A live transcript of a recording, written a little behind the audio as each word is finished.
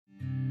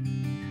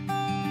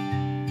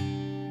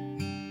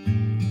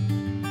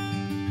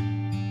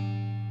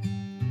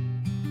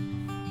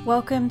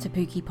Welcome to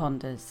Pookie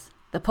Ponders,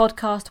 the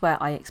podcast where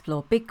I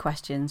explore big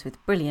questions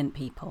with brilliant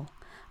people.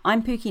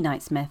 I'm Pookie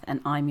Knightsmith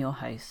and I'm your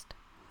host.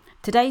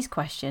 Today's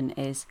question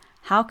is,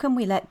 how can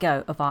we let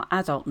go of our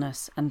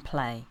adultness and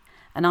play?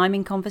 And I'm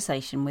in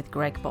conversation with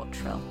Greg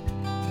Bottrill.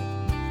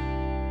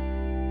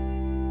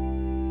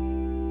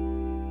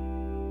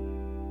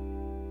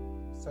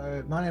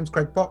 So my name's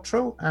Greg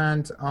Bottrill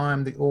and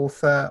I'm the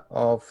author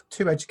of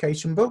two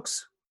education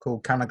books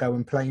called Can I Go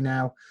and Play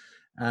Now?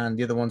 And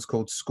the other one's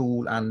called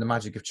School and the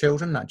Magic of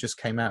Children. That just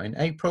came out in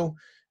April.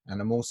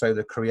 And I'm also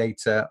the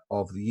creator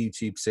of the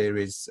YouTube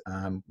series,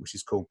 which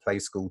is called Play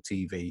School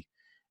TV.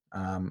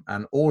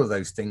 And all of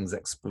those things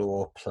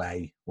explore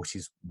play, which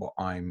is what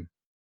I'm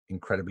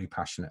incredibly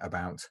passionate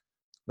about.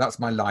 That's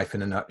my life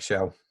in a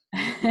nutshell.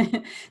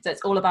 So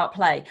it's all about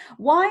play.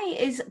 Why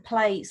is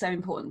play so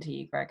important to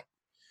you, Greg?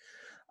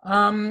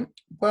 I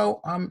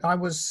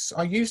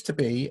used to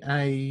be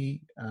an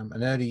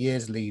early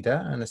years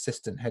leader, an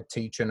assistant head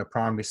teacher in a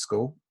primary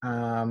school,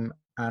 and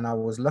I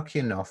was lucky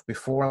enough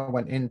before I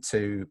went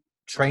into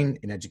train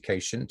in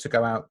education to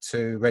go out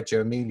to Reggio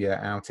Emilia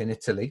out in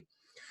Italy,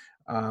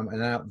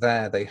 and out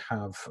there they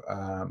have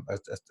a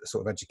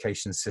sort of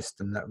education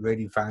system that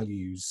really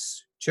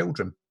values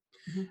children.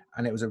 Mm-hmm.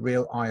 And it was a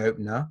real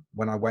eye-opener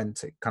when I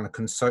went. It kind of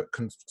coincided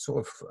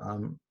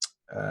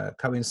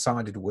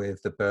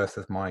with the birth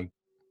of my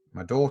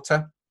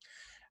daughter,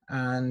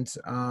 and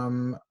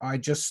I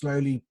just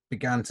slowly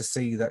began to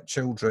see that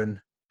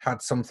children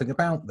had something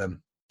about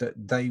them, that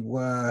they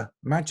were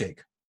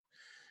magic,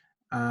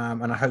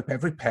 and I hope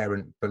every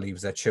parent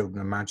believes their children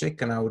are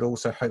magic, and I would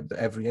also hope that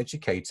every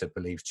educator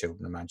believes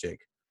children are magic.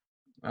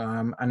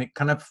 And it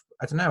kind of,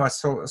 I don't know, I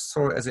saw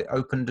it as it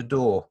opened a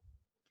door,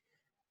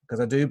 because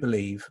I do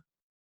believe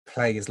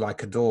play is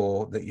like a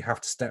door that you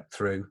have to step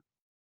through,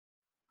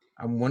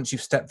 and once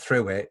you've stepped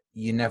through it,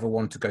 you never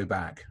want to go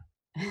back.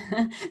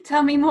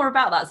 Tell me more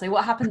about that. So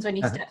what happens when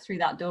you step through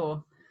that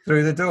door?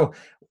 Through the door?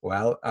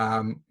 Well,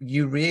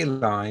 you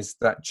realize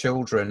that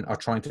children are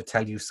trying to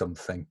tell you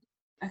something.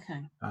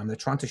 Okay. They're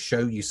trying to show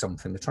you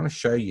something. They're trying to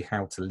show you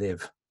how to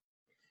live.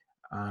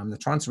 They're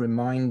trying to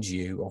remind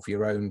you of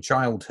your own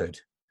childhood.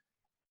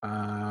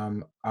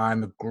 I'm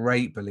a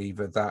great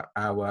believer that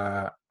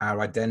our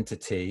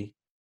identity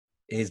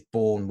is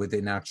born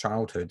within our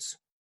childhoods.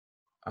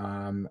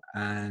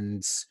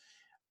 And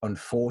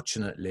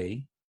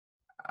unfortunately,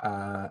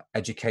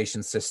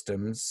 education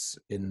systems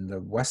in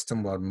the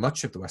Western world,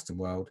 much of the Western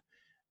world,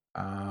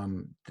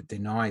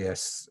 deny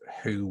us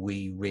who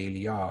we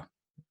really are.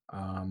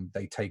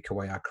 They take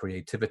away our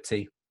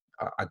creativity.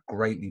 I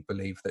greatly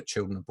believe that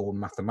children are born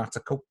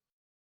mathematical,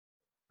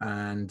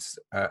 and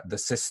the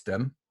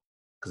system,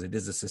 because it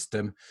is a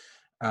system,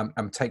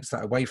 takes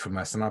that away from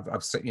us. And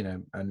I've said,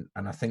 and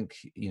I think,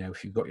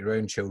 if you've got your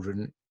own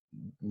children,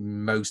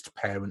 most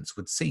parents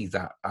would see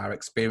that our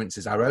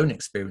own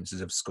experiences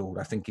of school.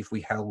 I think if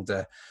we held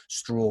a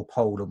straw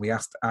poll and we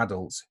asked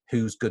adults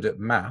who's good at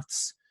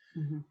maths,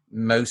 mm-hmm.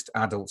 most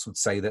adults would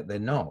say that they're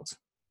not.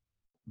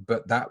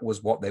 But that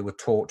was what they were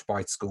taught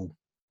by school.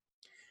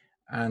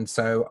 And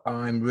so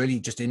I'm really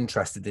just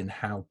interested in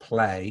how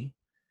play,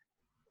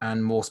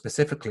 and more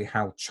specifically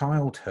how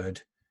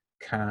childhood,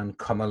 can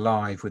come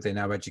alive within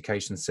our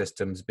education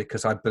systems,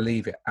 because I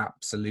believe it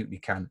absolutely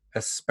can,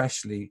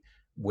 especially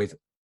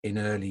in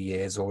early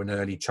years, or in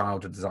early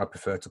childhood, as I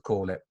prefer to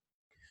call it.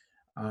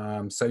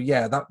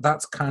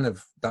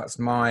 That's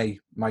my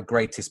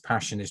greatest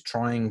passion, is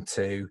trying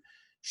to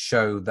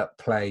show that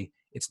play,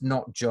 it's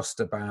not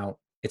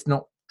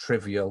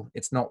trivial,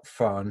 it's not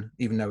fun,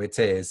 even though it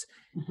is.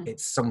 Mm-hmm.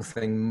 It's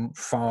something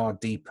far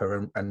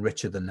deeper and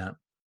richer than that.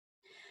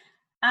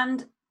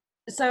 And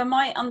so am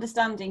I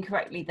understanding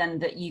correctly then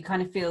that you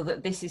kind of feel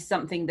that this is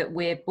something that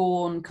we're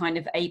born kind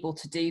of able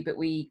to do, but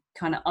we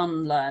kind of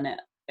unlearn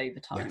it over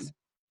time? Yes.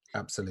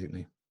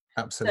 Absolutely.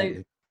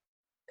 So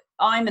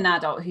I'm an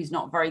adult who's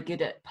not very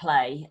good at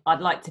play.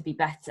 I'd like to be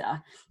better.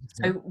 Mm-hmm.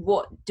 So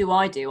what do?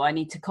 I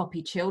need to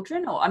copy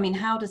children, or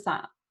how does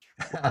that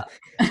work?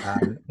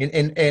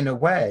 In a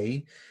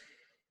way,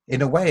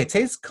 it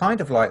is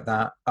kind of like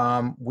that.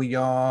 We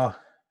are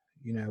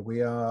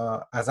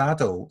as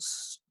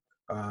adults,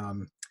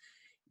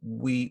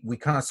 we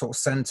kind of sort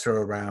of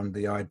center around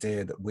the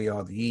idea that we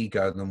are the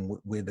ego, and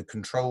we're the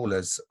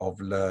controllers of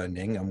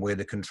learning, and we're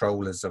the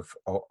controllers of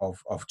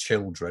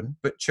children.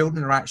 But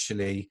children are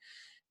actually,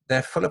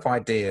 they're full of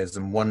ideas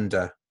and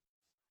wonder.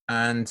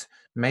 And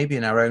maybe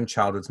in our own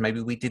childhoods, maybe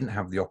we didn't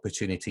have the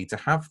opportunity to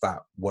have that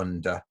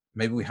wonder.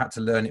 Maybe we had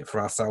to learn it for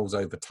ourselves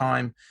over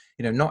time.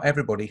 Not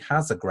everybody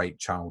has a great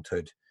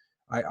childhood.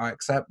 I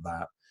accept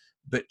that.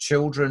 But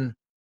children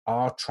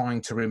are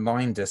trying to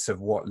remind us of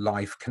what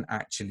life can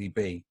actually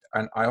be.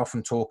 And I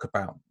often talk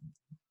about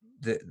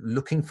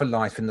looking for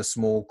life in the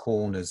small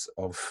corners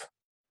of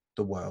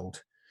the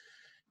world.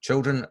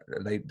 Children,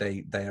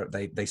 they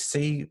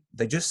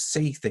just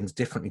see things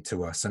differently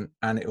to us,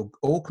 and it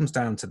all comes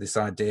down to this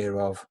idea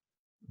of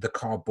the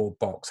cardboard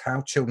box.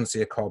 How children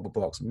see a cardboard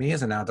box. Me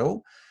as an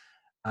adult,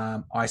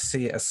 I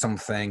see it as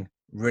something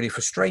really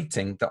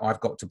frustrating that I've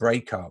got to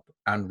break up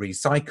and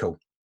recycle.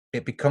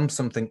 It becomes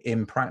something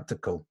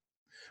impractical.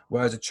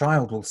 Whereas a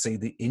child will see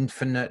the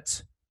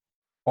infinite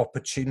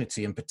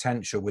opportunity and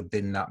potential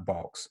within that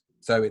box.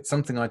 So it's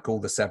something I call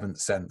the seventh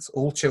sense.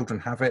 All children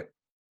have it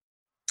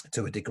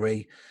to a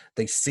degree.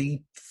 They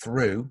see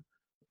through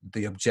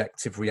the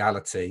objective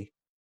reality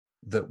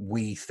that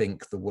we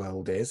think the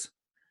world is,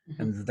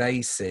 and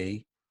they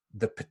see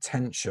the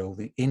potential,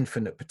 the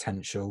infinite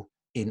potential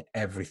in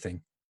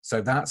everything.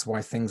 So that's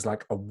why things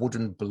like a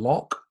wooden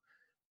block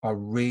are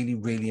really,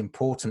 really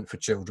important for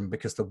children,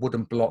 because the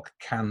wooden block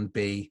can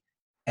be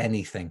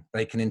anything.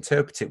 They can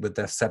interpret it with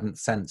their seventh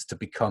sense to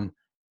become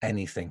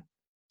anything.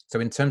 So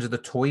in terms of the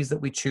toys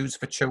that we choose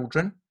for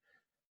children,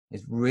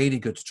 it's really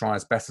good to try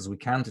as best as we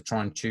can to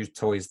try and choose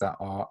toys that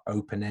are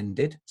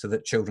open-ended so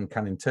that children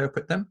can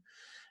interpret them.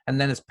 And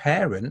then as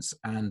parents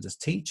and as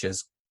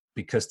teachers,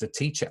 because the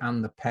teacher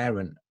and the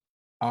parent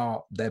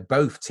they're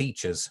both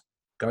teachers.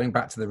 Going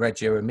back to the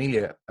Reggio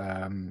Emilia,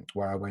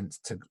 where I went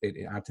to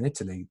out in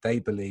Italy, they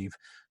believe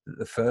that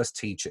the first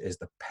teacher is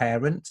the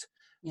parent,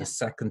 the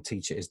second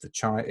teacher is the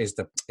child, is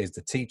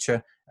the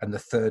teacher, and the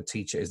third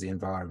teacher is the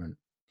environment.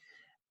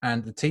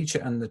 And the teacher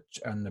and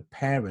the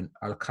parent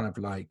are kind of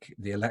like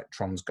the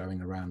electrons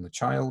going around the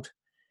child,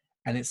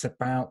 and it's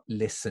about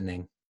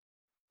listening.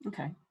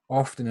 Okay.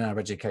 Often in our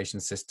education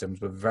systems,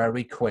 we're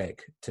very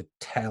quick to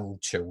tell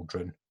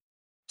children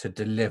to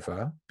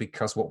deliver,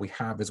 because what we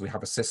have is we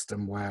have a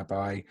system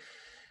whereby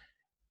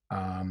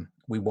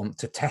we want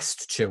to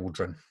test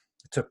children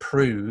to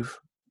prove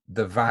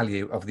the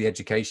value of the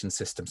education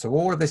system. So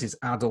all of this is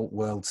adult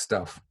world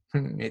stuff.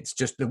 It's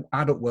just the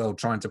adult world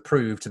trying to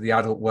prove to the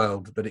adult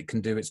world that it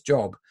can do its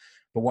job.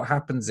 But what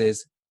happens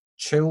is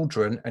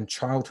children and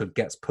childhood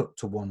gets put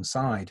to one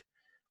side.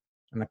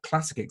 And a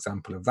classic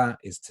example of that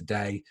is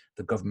today,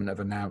 the government have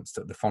announced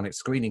that the phonics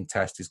screening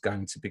test is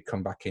going to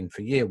come back in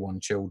for year one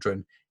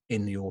children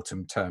in the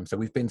autumn term. So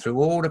we've been through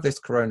all of this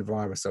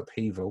coronavirus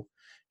upheaval.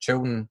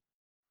 Children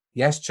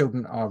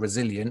are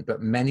resilient,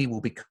 but many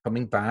will be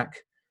coming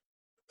back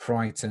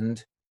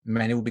frightened.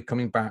 Many will be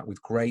coming back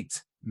with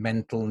great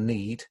mental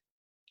need.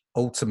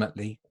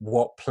 Ultimately,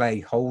 what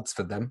play holds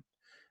for them.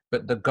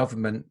 But the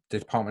government, the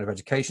Department of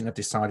Education, have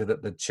decided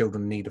that the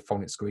children need a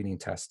phonics screening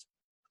test.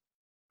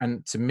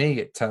 And to me,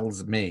 it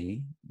tells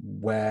me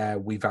where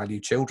we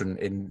value children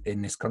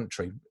in this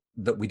country,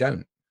 that we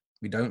don't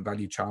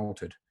value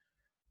childhood.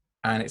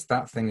 And it's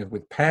that thing of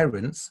with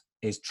parents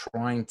is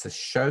trying to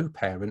show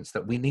parents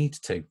that we need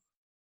to.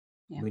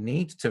 Yeah. We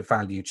need to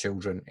value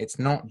children. It's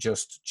not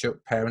just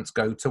parents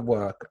go to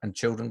work and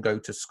children go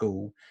to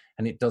school,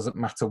 and it doesn't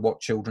matter what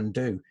children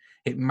do.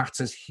 It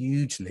matters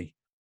hugely,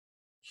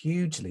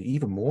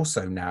 even more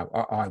so now,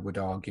 I would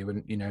argue.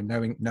 And,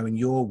 knowing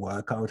your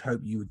work, I would hope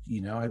you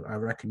would, I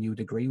reckon you would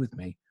agree with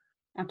me.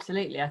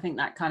 Absolutely. I think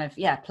that kind of,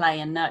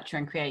 play and nurture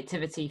and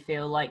creativity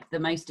feel like the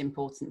most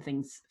important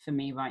things for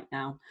me right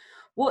now.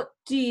 What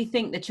do you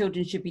think the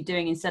children should be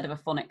doing instead of a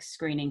phonics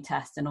screening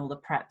test and all the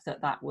prep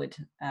that would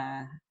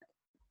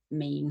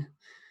mean?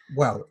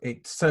 Well,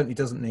 it certainly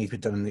doesn't need to be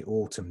done in the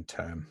autumn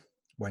term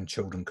when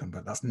children come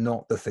back. That's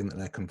not the thing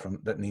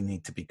that they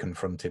need to be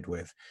confronted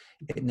with.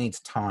 It needs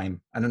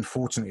time. And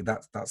unfortunately,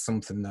 that's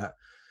something that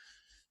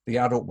the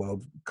adult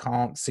world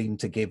can't seem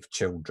to give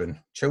children.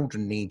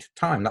 Children need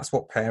time. That's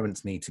what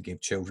parents need to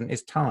give children,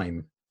 is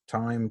time.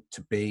 Time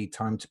to be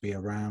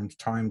around,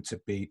 time to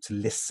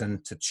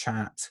listen, to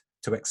chat,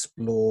 to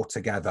explore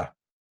together.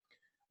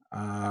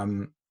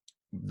 The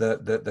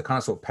kind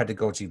of sort of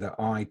pedagogy that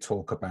I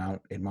talk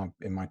about in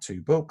my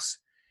two books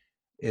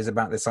is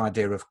about this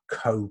idea of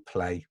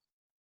co-play.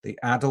 The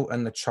adult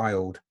and the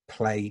child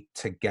play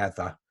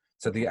together.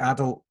 So the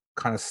adult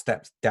kind of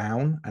steps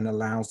down and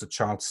allows the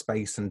child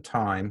space and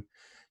time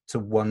to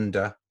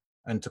wonder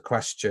and to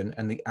question,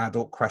 and the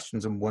adult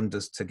questions and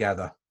wonders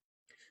together.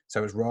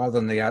 So it's rather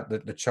than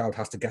the child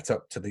has to get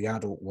up to the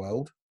adult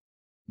world,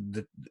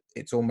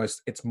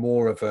 it's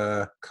more of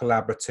a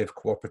collaborative,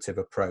 cooperative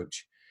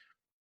approach.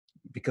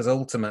 Because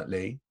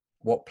ultimately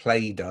what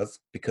play does,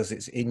 because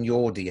it's in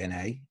your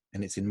DNA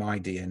and it's in my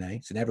DNA,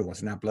 it's in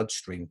everyone's, in our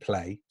bloodstream,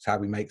 play. It's how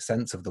we make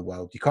sense of the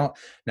world. You can't,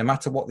 no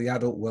matter what the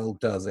adult world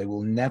does, they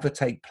will never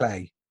take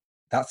play.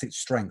 That's its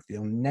strength.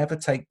 They'll never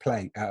take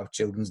play out of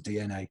children's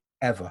DNA,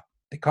 ever.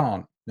 They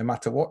can't. No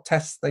matter what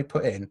tests they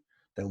put in,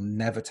 they'll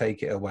never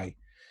take it away.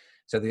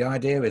 So the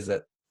idea is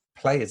that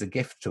play is a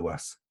gift to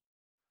us.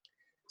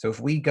 So if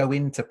we go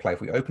into play,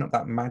 if we open up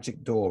that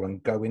magic door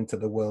and go into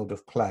the world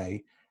of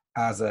play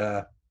as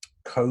a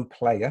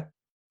co-player,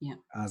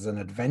 as an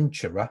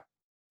adventurer,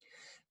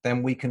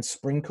 then we can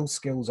sprinkle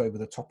skills over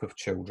the top of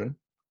children.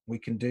 We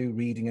can do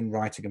reading and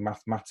writing and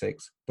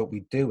mathematics, but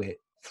we do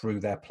it through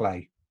their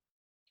play.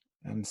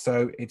 And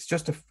so it's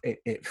just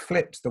it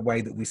flips the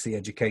way that we see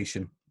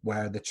education,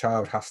 where the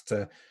child has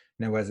to,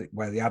 where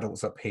the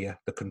adult's up here,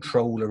 the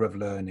controller of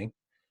learning,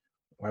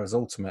 whereas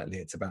ultimately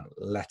it's about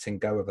letting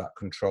go of that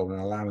control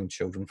and allowing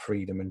children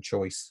freedom and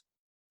choice,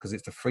 because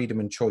it's the freedom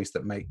and choice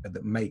that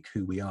make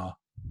who we are.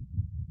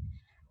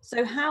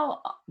 So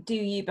how do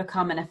you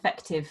become an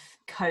effective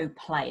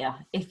co-player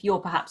if you're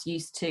perhaps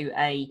used to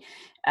a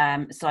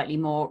slightly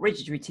more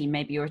rigid routine?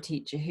 Maybe you're a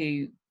teacher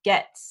who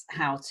gets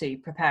how to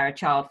prepare a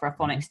child for a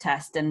phonics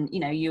test, and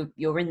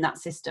you're in that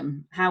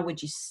system. How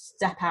would you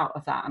step out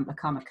of that and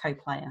become a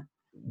co-player?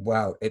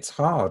 Well, it's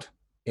hard.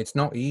 It's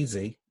not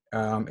easy.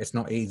 It's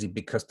not easy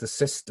because the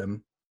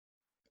system,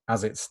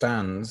 as it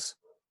stands,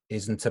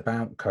 isn't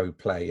about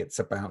co-play. It's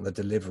about the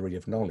delivery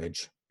of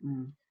knowledge,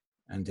 Mm.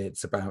 and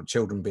it's about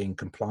children being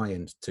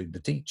compliant to the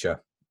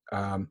teacher.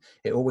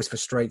 It always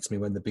frustrates me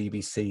when the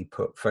BBC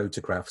put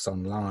photographs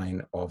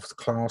online of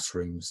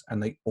classrooms,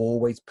 and they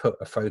always put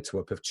a photo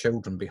up of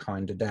children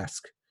behind a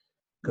desk,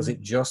 because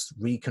it just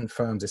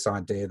reconfirms this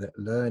idea that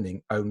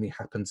learning only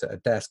happens at a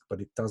desk,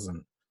 but it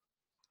doesn't.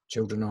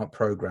 Children aren't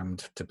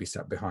programmed to be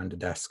sat behind a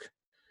desk.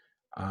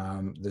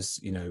 There's,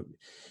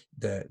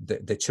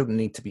 the children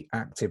need to be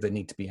active. They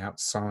need to be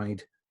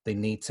outside. They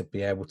need to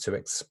be able to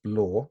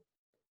explore.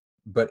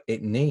 But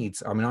it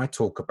needs, I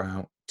talk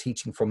about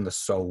teaching from the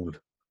soul,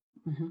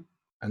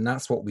 and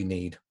that's what we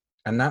need.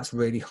 And that's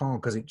really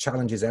hard because it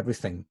challenges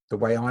everything. The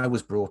way I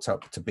was brought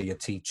up to be a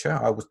teacher,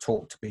 I was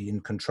taught to be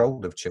in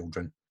control of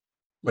children.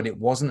 But it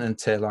wasn't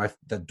until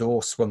the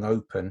door swung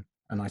open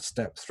and I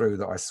stepped through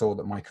that I saw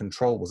that my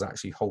control was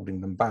actually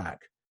holding them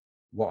back.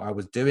 What I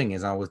was doing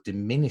is I was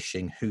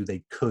diminishing who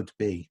they could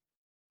be.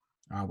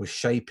 I was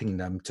shaping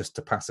them just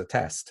to pass a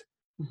test.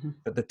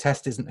 But the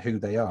test isn't who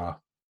they are.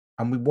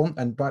 And we want,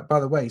 and by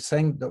the way,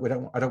 saying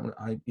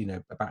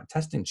that about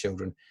testing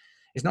children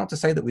is not to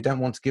say that we don't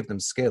want to give them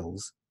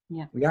skills.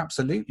 Yeah. We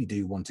absolutely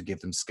do want to give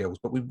them skills,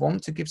 but we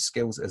want to give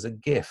skills as a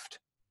gift,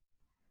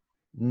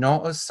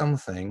 not as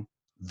something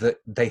that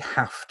they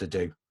have to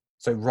do.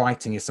 So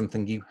writing is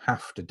something you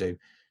have to do.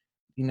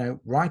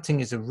 Writing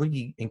is a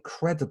really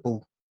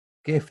incredible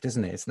gift,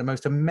 isn't it? It's the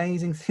most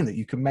amazing thing that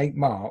you can make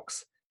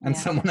marks and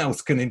someone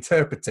else can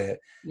interpret it.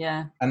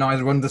 Yeah. And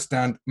either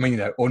understand,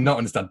 or not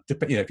understand.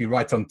 If you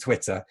write on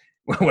Twitter,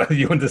 whether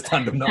you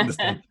understand or not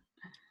understand.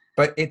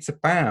 But it's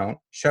about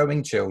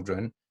showing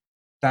children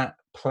that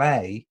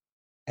play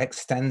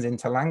extends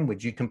into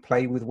language. You can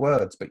play with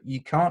words, but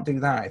you can't do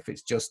that if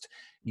it's just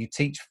you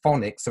teach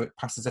phonics so it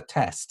passes a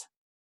test.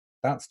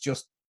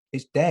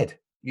 It's dead.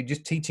 You're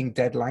just teaching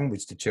dead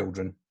language to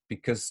children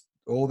because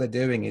all they're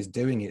doing is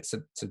doing it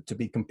to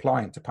be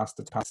compliant to pass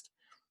the test.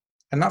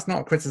 And that's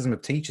not a criticism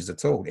of teachers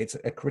at all. It's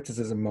a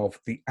criticism of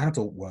the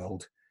adult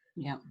world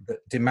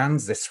that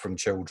demands this from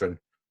children.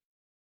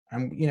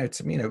 And,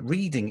 to me,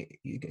 reading,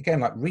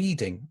 again, like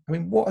reading,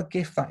 what a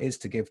gift that is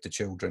to give to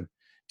children.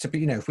 To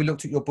be, if we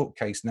looked at your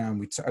bookcase now and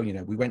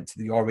we went to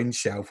the orange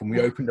shelf and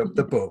we opened up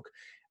the book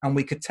and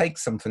we could take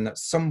something that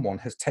someone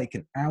has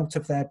taken out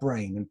of their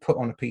brain and put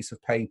on a piece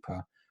of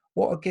paper,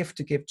 what a gift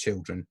to give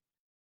children.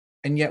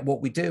 And yet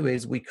what we do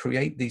is we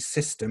create these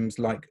systems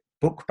like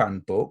book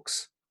banned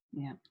books,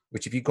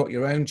 which if you've got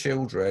your own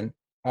children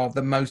are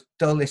the most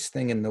dullest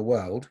thing in the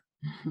world.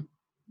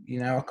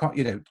 I can't,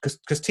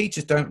 because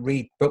teachers don't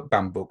read book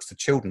banned books to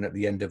children at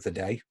the end of the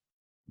day.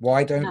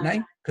 Why don't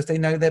they? Because they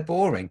know they're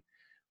boring.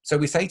 So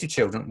we say to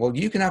children, well,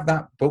 you can have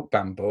that book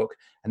banned book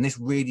and this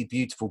really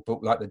beautiful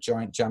book like the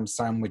Giant Jam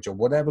Sandwich or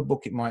whatever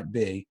book it might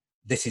be.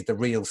 This is the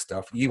real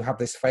stuff. You have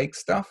this fake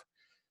stuff.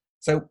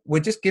 So we're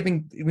just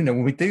giving,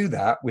 when we do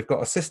that, we've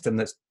got a system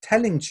that's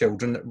telling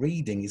children that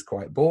reading is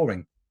quite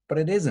boring, but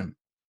it isn't.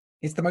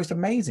 It's the most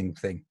amazing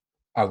thing,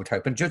 I would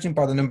hope. And judging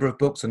by the number of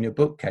books on your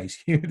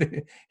bookcase,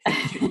 I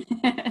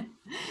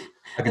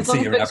can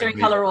see your books are in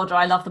colour order.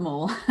 I love them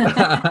all.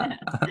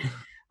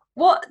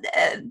 What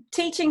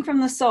teaching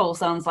from the soul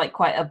sounds like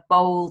quite a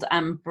bold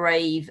and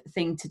brave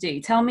thing to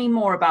do. Tell me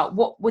more about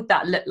what would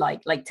that look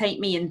like? Like take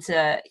me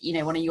into,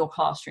 one of your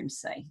classrooms,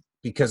 say.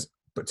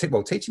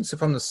 Teaching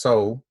from the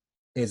soul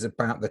is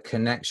about the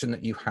connection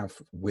that you have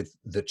with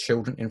the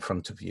children in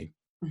front of you.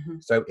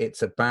 So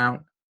it's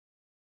about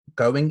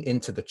going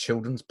into the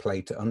children's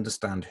play to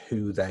understand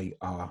who they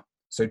are.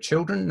 So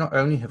children not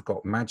only have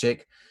got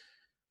magic,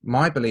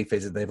 my belief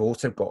is that they've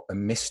also got a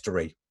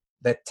mystery.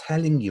 They're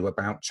telling you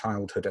about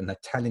childhood and they're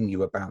telling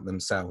you about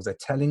themselves. They're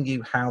telling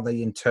you how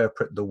they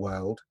interpret the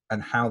world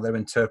and how they're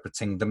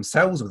interpreting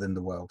themselves within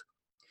the world.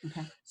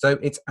 So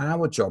it's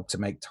our job to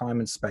make time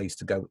and space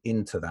to go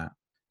into that,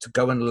 to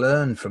go and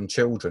learn from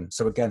children.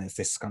 So again, it's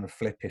this kind of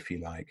flip, if you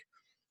like.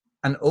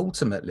 And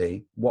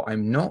ultimately, what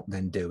I'm not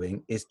then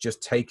doing is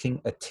just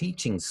taking a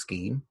teaching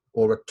scheme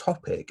or a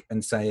topic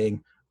and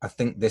saying, I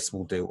think this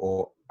will do,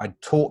 or I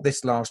taught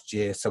this last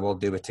year, so I'll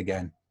do it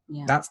again.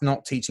 That's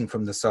not teaching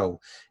from the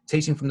soul.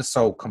 Teaching from the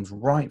soul comes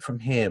right from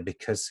here,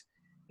 because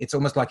it's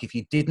almost like if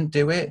you didn't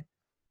do it,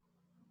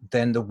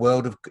 then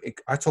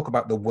I talk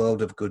about the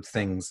world of good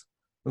things.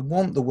 We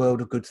want the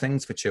world of good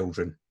things for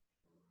children,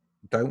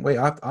 don't we?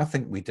 I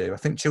think we do. I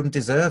think children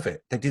deserve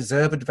it. They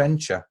deserve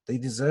adventure. They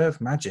deserve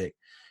magic.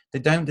 They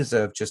don't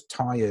deserve just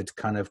tired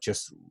kind of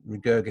just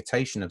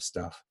regurgitation of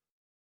stuff.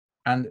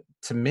 And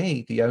to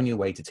me, the only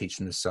way to teach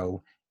them the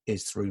soul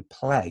is through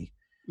play.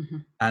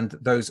 And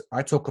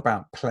I talk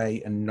about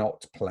play and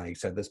not play.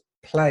 So there's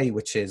play,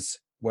 which is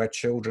where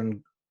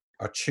children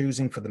are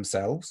choosing for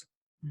themselves,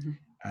 Mm-hmm.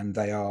 and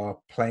they are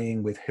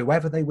playing with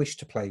whoever they wish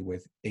to play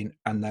with,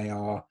 and they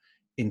are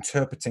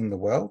interpreting the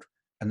world.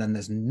 And then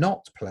there's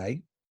not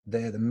play.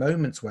 They're the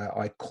moments where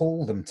I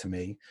call them to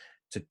me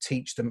to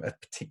teach them a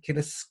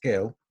particular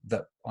skill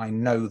that I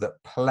know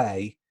that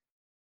play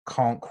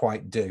can't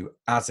quite do.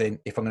 As in,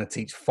 if I'm going to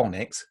teach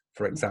phonics,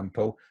 for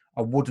example,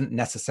 I wouldn't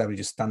necessarily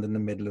just stand in the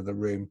middle of the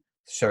room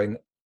showing,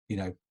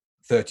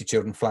 30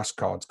 children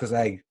flashcards, because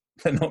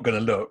they're not going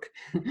to look,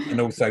 and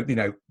also,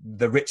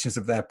 the richness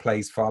of their play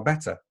is far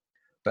better.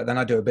 But then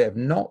I do a bit of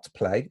not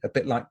play, a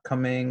bit like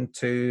coming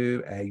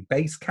to a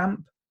base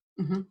camp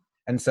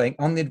and saying,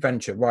 on the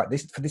adventure, right,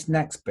 for this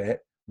next bit,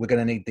 we're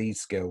going to need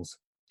these skills.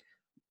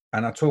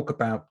 And I talk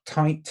about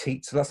tight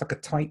teach. So that's like a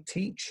tight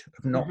teach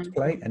of not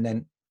play, and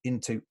then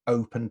into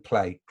open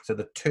play. So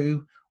the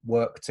two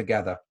work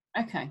together.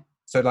 Okay.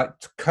 So like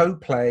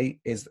co-play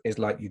is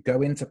like you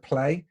go into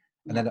play,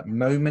 and then at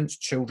moments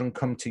children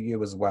come to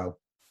you as well.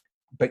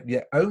 But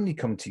they only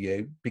come to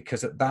you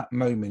because at that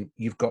moment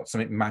you've got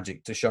something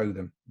magic to show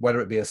them, whether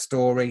it be a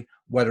story,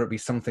 whether it be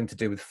something to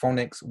do with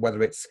phonics,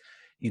 whether it's,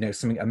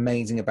 something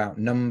amazing about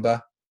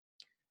number.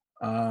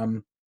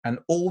 And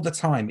all the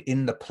time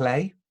in the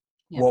play,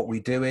 what we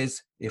do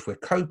is, if we're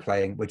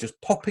co-playing, we're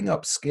just popping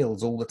up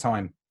skills all the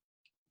time,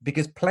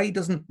 because play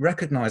doesn't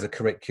recognize a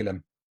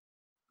curriculum.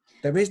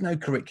 There is no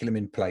curriculum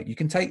in play. You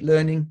can take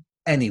learning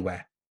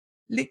anywhere,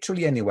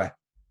 literally anywhere.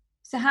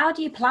 So how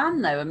do you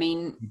plan, though? I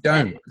mean, you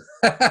don't.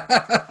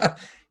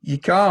 You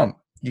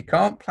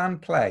can't plan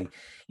play.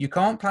 You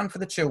can't plan for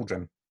the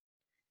children.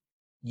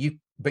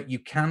 But you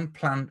can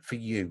plan for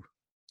you.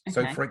 Okay.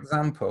 So for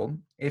example,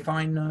 if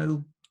I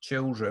know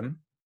children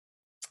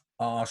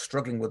are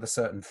struggling with a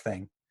certain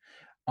thing,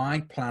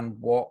 I plan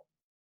what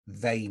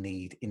they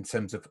need in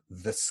terms of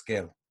the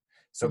skill.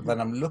 So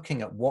then I'm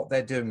looking at what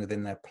they're doing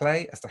within their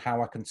play as to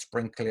how I can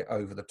sprinkle it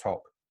over the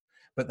top.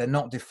 But they're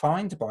not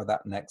defined by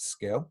that next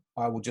skill.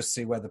 I will just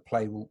see where the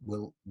play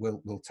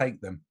will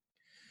take them.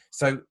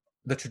 So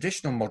the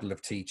traditional model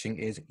of teaching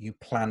is you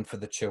plan for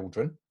the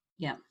children.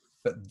 Yeah.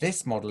 But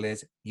this model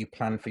is you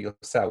plan for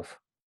yourself.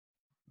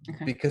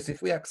 Okay. Because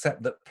if we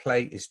accept that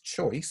play is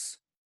choice,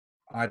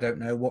 I don't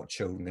know what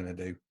children are going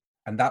to do.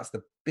 And that's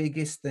the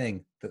biggest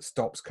thing that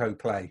stops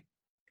co-play.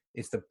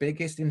 It's the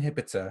biggest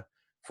inhibitor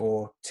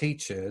for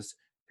teachers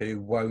who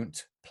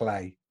won't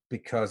play,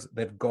 because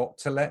they've got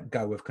to let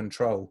go of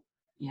control.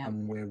 Yeah.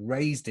 And we're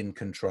raised in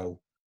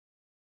control.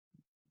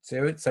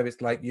 So it's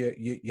like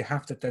you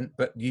have to,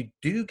 but you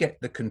do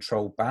get the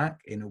control back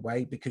in a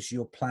way, because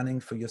you're planning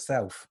for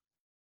yourself.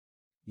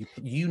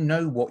 You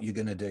know what you're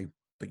going to do,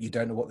 but you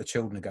don't know what the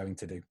children are going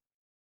to do.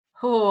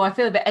 Oh, I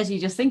feel a bit edgy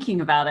just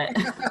thinking about it.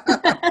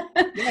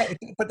 Yeah,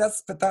 but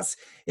that's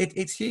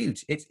it's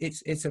huge.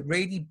 It's a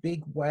really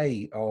big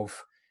way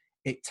of,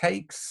 it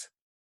takes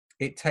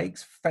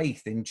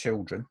faith in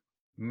children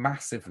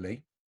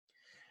massively.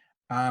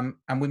 And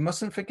we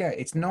mustn't forget,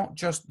 it's not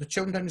just the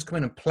children don't just come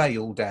in and play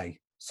all day.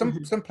 Some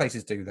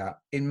places do that.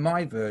 In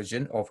my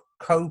version of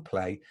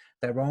co-play,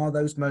 there are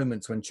those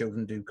moments when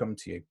children do come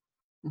to you,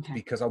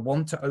 because I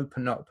want to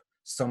open up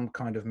some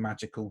kind of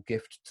magical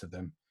gift to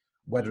them,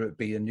 whether it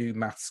be a new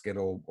math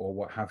skill or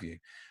what have you.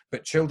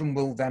 But children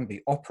will then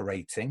be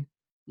operating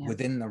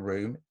within the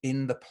room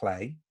in the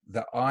play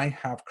that I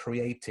have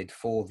created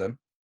for them.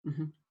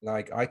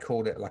 Like I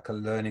call it like a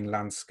learning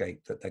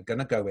landscape, that they're going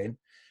to go in,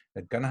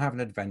 they're going to have an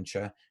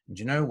adventure, and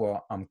you know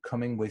what, I'm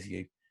coming with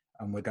you,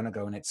 and we're going to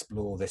go and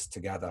explore this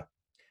together.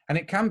 And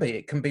it can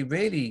be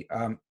really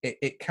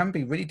it can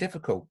be really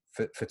difficult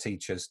for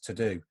teachers to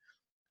do.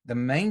 The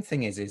main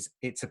thing is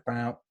it's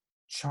about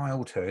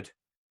childhood,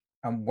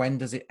 and when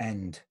does it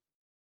end?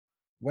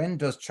 When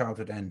does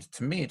childhood end?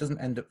 To me, it doesn't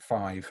end at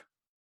 5.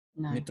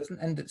 No. And it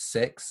doesn't end at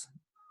 6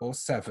 or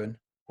 7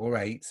 or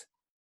 8,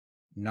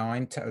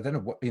 9, 10. I don't know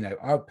what,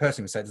 I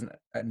personally would say it doesn't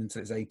end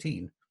until it's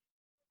 18.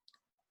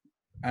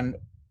 And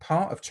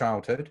part of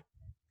childhood,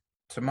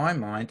 to my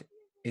mind,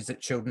 is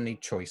that children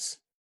need choice.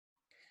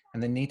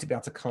 And they need to be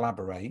able to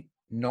collaborate,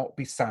 not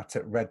be sat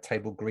at red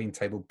table, green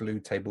table, blue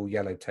table,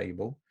 yellow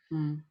table,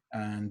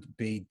 and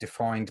be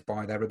defined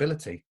by their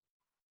ability,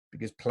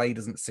 because play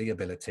doesn't see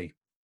ability.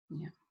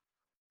 Yeah.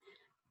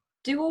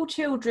 Do all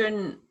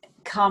children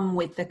come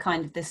with the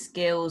kind of the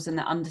skills and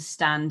the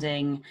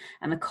understanding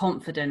and the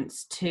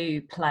confidence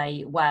to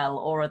play well,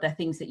 or are there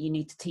things that you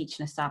need to teach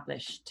and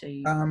establish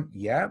to?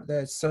 Yeah,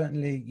 there's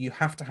certainly, you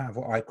have to have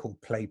what I call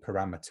play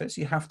parameters.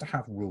 You have to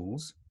have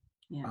rules.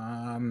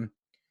 Yeah.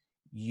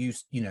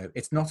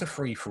 It's not a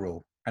free for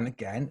all. And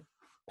again,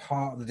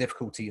 part of the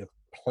difficulty of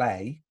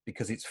play,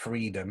 because it's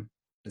freedom,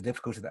 the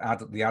difficulty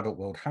that the adult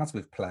world has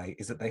with play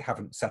is that they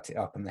haven't set it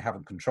up and they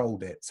haven't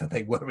controlled it, so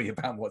they worry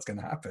about what's going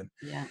to happen.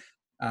 Yeah.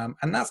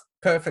 And that's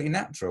perfectly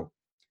natural.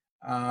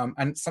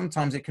 And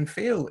sometimes it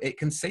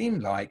can seem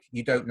like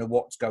you don't know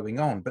what's going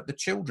on, but the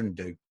children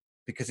do,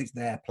 because it's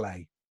their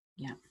play.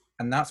 Yeah.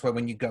 And that's where,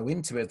 when you go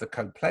into it as a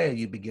co-player,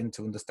 you begin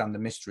to understand the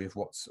mystery of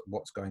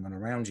what's going on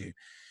around you.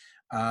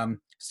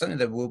 Certainly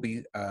there will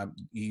be,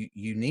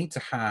 you need to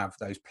have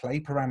those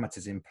play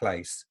parameters in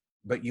place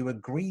but you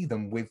agree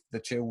them with the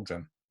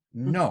children,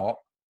 not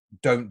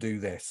don't do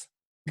this,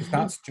 because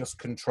that's just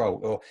control.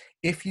 Or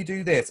if you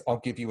do this, I'll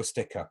give you a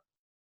sticker.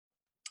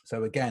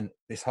 So again,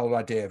 this whole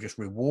idea of just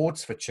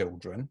rewards for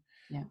children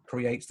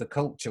creates the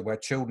culture where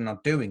children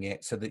are doing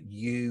it so that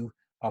you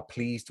are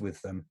pleased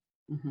with them.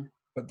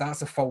 But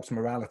that's a false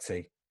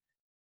morality,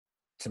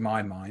 to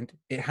my mind.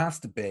 It has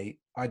to be,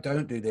 I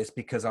don't do this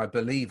because I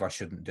believe I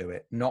shouldn't do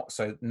it, not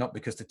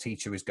because the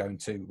teacher is going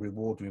to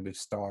reward me with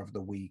star of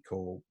the week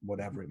or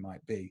whatever it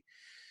might be.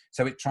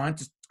 So it's trying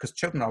to, because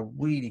children are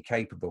really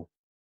capable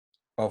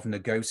of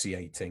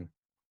negotiating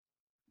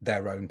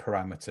their own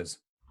parameters.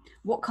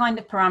 What kind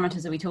of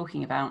parameters are we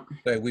talking about?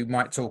 So we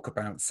might talk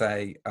about,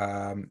 say,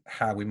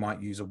 how we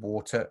might use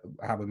water,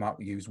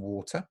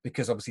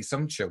 because obviously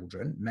some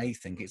children may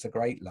think it's a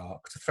great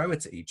lark to throw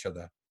it at each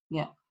other.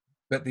 Yeah.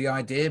 But the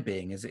idea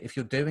being is that if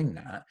you're doing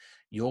that,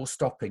 you're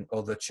stopping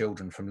other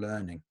children from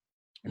learning.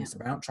 And it's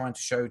about trying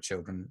to show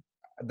children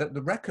that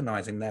they're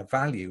recognizing their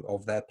value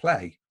of their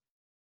play.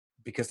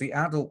 Because the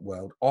adult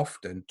world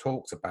often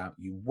talks about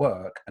you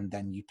work and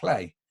then you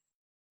play.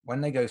 When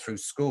they go through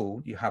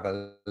school, you have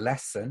a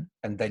lesson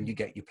and then you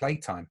get your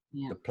playtime.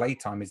 The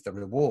playtime is the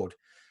reward,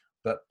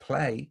 but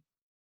play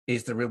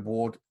is the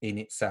reward in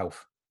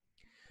itself.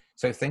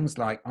 So things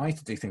like, I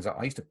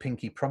used to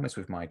pinky promise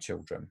with my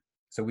children.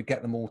 So we'd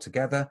get them all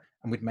together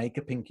and we'd make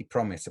a pinky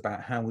promise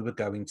about how we were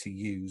going to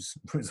use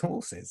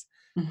resources.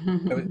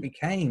 So it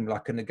became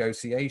like a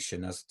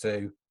negotiation as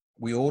to,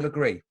 we all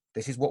agree,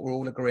 this is what we're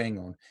all agreeing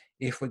on.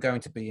 If we're going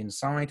to be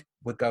inside,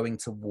 we're going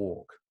to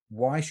walk.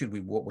 Why should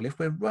we walk? Well, if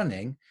we're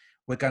running,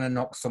 we're going to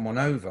knock someone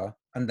over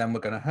and then we're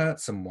going to hurt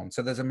someone.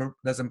 So there's a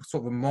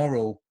sort of a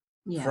moral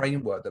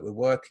framework that we're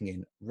working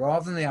in,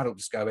 rather than the adult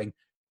just going,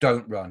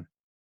 don't run.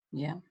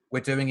 Yeah. We're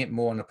doing it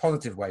more in a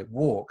positive way,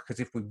 walk, because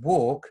if we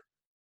walk,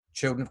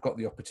 children have got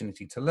the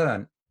opportunity to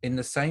learn. In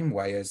the same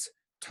way as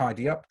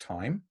tidy up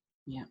time,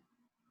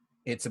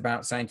 it's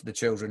about saying to the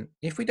children,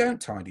 if we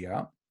don't tidy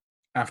up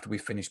after we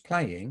finish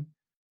playing,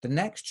 the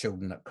next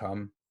children that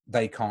come,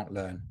 they can't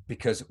learn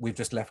because we've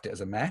just left it as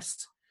a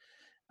mess.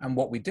 And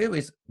what we do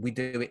is we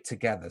do it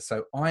together.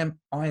 So I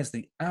as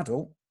the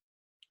adult,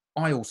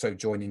 I also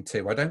join in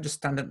too. I don't just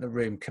stand in the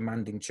room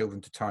commanding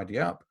children to tidy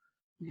up.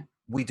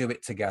 We do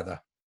it together.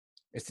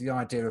 It's the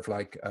idea of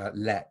like,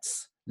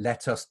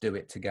 let us do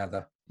it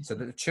together, so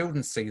that the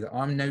children see that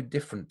I'm no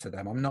different to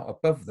them. I'm not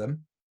above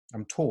them.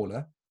 I'm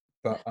taller,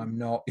 but I'm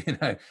not,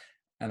 and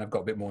I've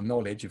got a bit more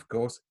knowledge, of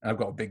course. And I've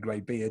got a big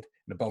grey beard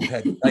and a bald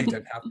head that they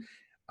don't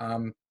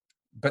have.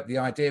 But the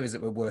idea is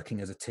that we're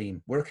working as a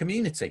team. We're a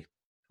community.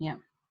 Yeah.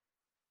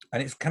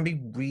 And it can be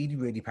really,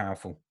 really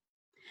powerful.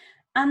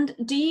 And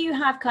do you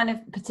have kind of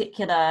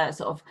particular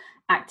sort of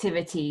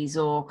activities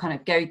or kind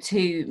of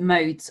go-to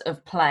modes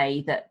of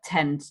play that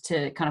tend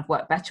to kind of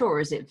work better, or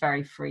is it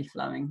very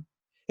free-flowing?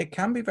 It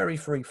can be very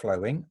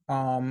free-flowing.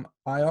 I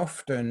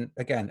often,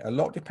 again, a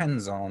lot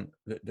depends on,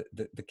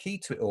 the key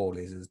to it all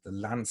is the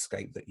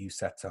landscape that you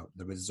set up,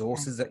 the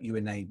resources that you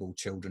enable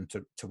children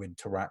to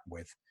interact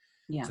with.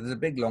 Yeah. So there's a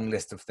big long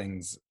list of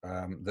things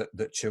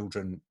that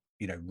children,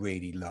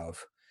 really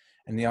love.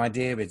 And the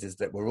idea is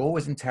that we're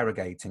always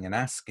interrogating and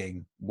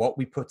asking what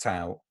we put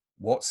out,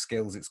 what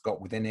skills it's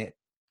got within it,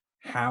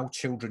 how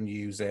children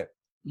use it.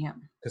 Yeah.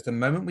 Because the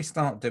moment we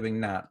start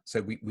doing that,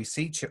 so we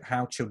see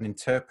how children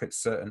interpret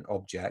certain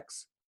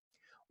objects,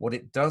 what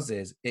it does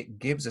is it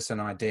gives us an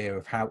idea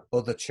of how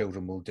other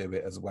children will do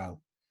it as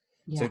well.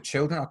 Yeah. So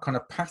children are kind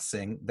of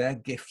passing their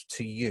gift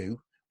to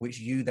you, which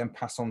you then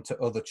pass on to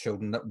other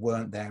children that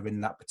weren't there in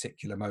that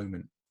particular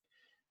moment.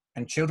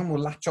 And children will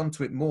latch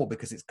onto it more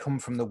because it's come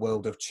from the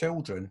world of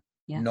children,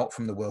 not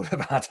from the world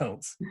of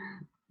adults.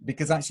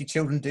 Because actually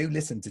children do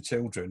listen to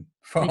children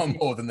far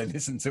more than they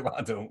listen to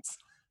adults.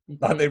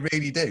 Like they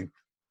really do.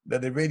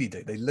 They really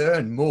do. They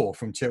learn more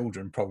from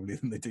children probably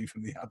than they do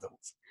from the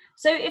adults.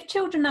 So if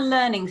children are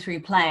learning through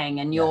playing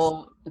and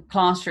your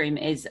classroom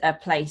is a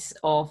place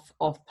of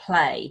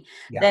play,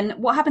 then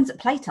what happens at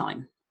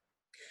playtime?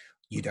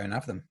 You don't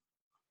have them.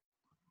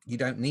 You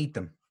don't need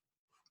them.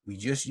 We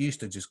just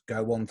used to just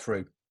go on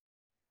through.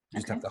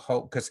 Just have the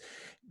whole,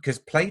 because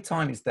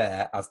playtime is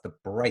there as the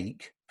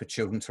break for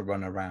children to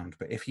run around.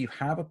 But if you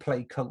have a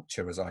play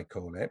culture, as I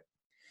call it,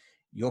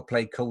 your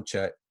play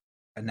culture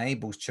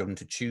enables children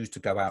to choose to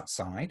go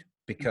outside,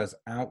 because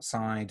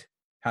outside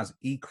has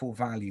equal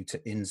value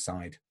to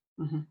inside.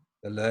 Mm-hmm.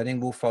 The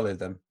learning will follow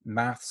them.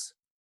 Maths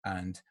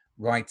and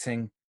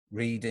writing,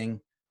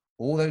 reading,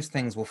 all those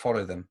things will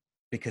follow them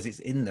because it's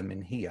in them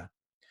in here.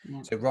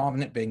 Yeah. So rather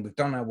than it being, we've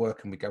done our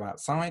work and we go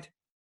outside,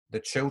 the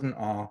children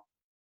are.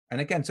 And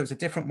again, so it's a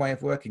different way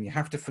of working. You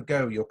have to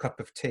forgo your cup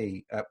of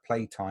tea at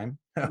playtime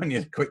on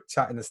your quick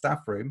chat in the staff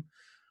room.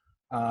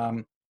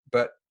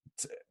 But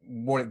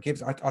what it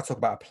gives, I talk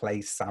about a play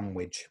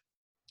sandwich.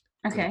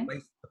 Okay. So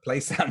a play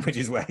sandwich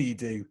is where you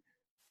do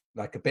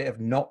like a bit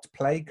of not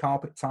play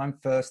carpet time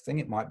first thing.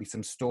 It might be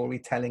some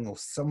storytelling or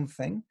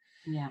something.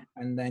 Yeah.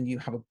 And then you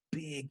have a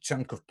big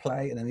chunk of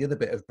play, and then the other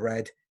bit of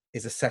bread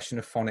is a session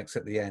of phonics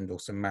at the end, or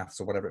some maths,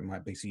 or whatever it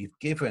might be. So you've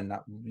given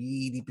that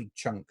really big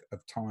chunk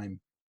of time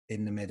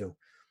in the middle,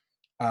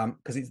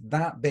 because it's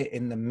that bit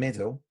in the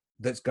middle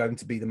that's going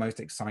to be the most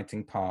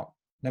exciting part.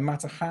 No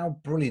matter how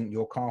brilliant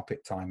your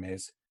carpet time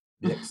is,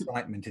 the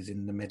excitement is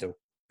in the middle,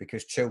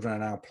 because children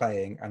are now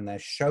playing and they're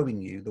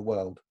showing you the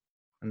world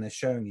and they're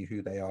showing you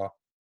who they are.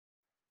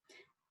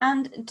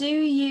 And do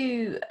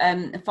you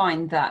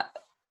find that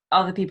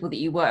other people that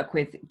you work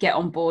with get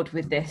on board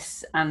with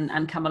this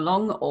and come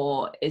along,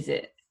 or is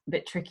it a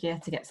bit trickier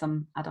to get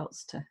some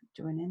adults to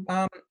join in?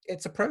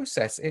 It's a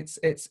process. It's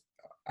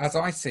as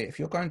I see it, if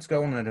you're going to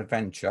go on an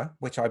adventure,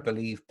 which I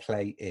believe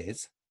play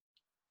is,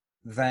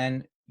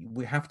 then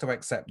we have to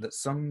accept that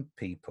some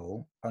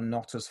people are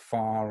not as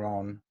far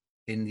on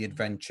in the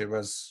adventure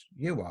as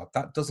you are.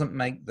 That doesn't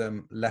make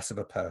them less of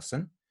a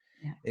person.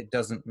 Yeah. It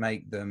doesn't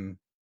make them,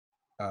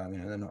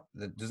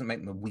 that doesn't make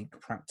them a weak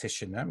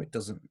practitioner.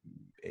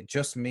 It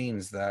just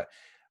means that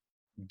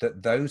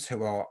those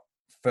who are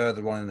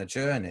further on in the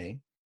journey,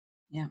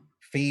 yeah,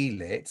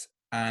 feel it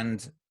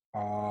and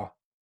are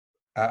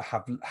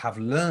have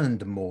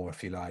learned more,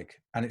 if you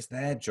like, and it's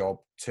their job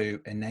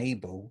to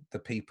enable the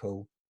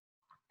people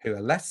who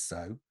are less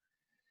so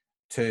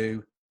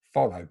to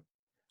follow.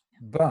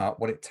 But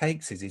what it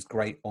takes is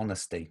great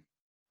honesty.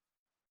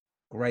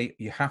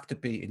 You have to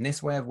be, in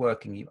this way of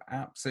working, you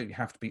absolutely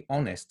have to be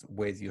honest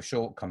with your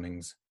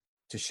shortcomings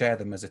to share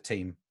them as a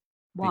team.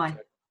 Why?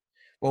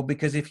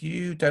 Because if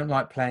you don't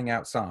like playing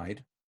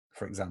outside,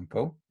 for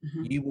example,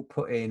 you will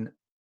put in,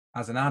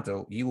 as an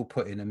adult, you will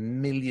put in a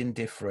million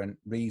different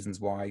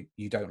reasons why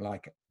you don't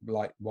like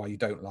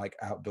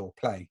outdoor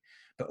play.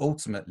 But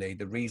ultimately,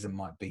 the reason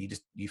might be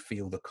you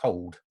feel the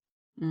cold.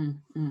 And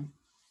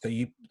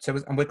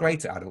we're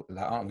great at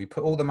that, aren't we?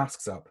 Put all the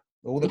masks up,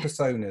 all the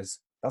personas.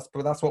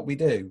 That's what we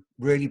do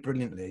really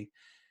brilliantly.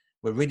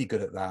 We're really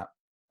good at that,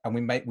 and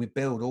we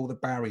build all the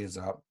barriers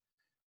up.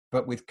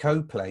 But with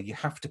co-play, you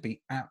have to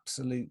be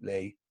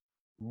absolutely,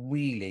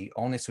 really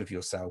honest with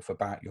yourself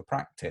about your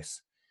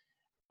practice.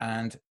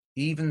 And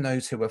even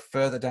those who are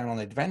further down on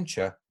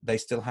adventure, they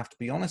still have to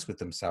be honest with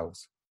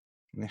themselves.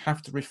 And they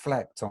have to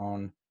reflect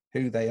on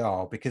who they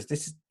are, because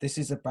this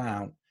is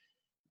about,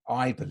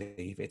 I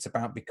believe, it's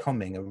about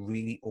becoming a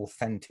really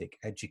authentic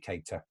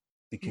educator,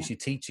 because you're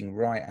teaching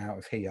right out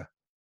of here.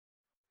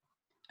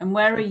 And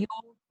where are your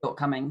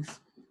shortcomings?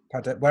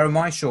 Where are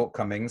my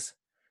shortcomings?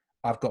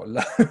 I've got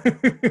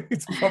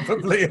loads,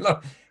 probably a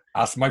lot.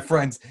 Ask my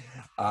friends.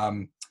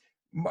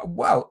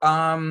 Where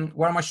are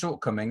my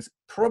shortcomings?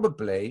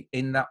 Probably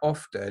in that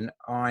often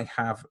I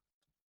have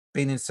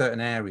been in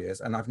certain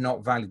areas and I've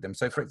not valued them.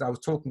 So, for example, I was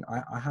talking.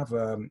 I have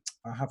a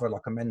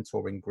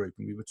mentoring group,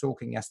 and we were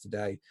talking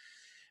yesterday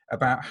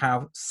about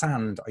how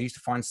sand. I used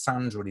to find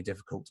sand really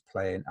difficult to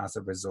play in as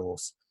a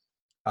resource.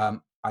 I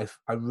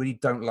really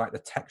don't like the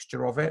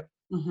texture of it.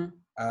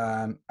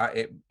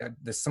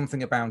 There's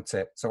something about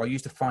it. So I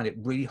used to find it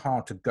really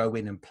hard to go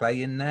in and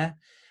play in there.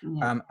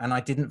 And I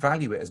didn't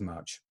value it as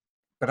much.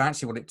 But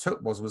actually what it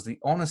took was the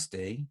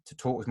honesty to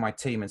talk with my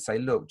team and say,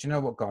 look, do you know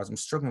what, guys, I'm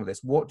struggling with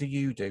this. What do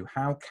you do?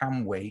 How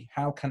can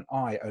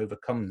I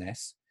overcome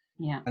this?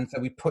 And so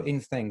we put in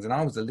things, and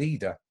I was a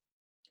leader.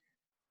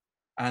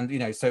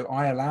 And, so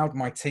I allowed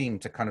my team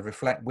to kind of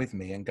reflect with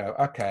me and go,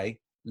 okay,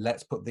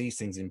 let's put these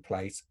things in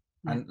place.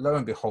 And lo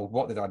and behold,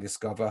 what did I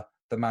discover?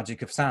 The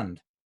magic of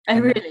sand. Oh,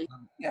 really?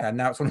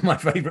 Now it's one of my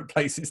favorite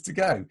places to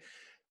go.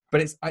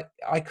 But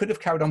I could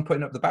have carried on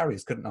putting up the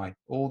barriers, couldn't I,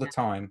 all the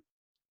time?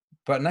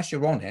 But unless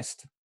you're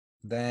honest,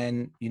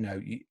 then,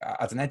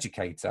 as an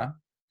educator,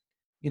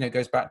 it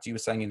goes back to you were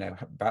saying,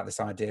 about this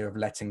idea of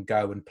letting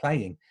go and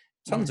playing.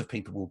 Tons of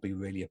people will be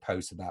really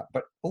opposed to that.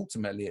 But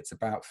ultimately, it's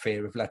about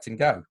fear of letting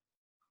go.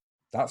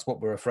 That's what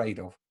we're afraid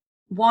of.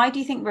 Why do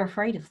you think we're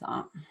afraid of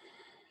that?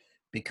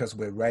 Because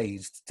we're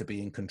raised to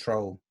be in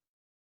control.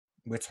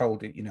 We're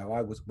told, and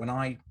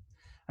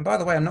by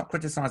the way, I'm not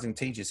criticizing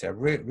teachers here.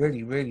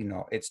 Really, really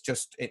not. It's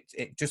just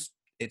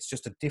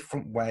a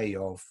different way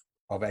of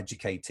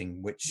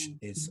educating, which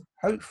is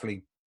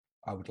hopefully,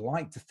 I would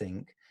like to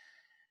think,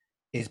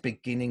 is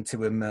beginning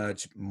to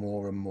emerge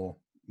more and more.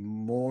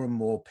 More and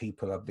more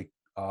people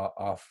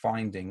are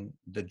finding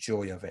the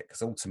joy of it,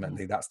 because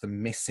ultimately that's the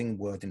missing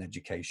word in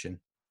education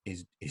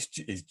is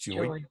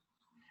joy.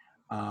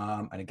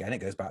 And again, it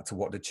goes back to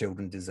what the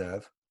children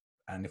deserve.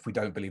 And if we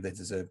don't believe they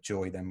deserve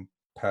joy, then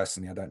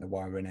personally, I don't know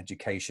why we're in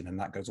education. And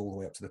that goes all the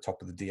way up to the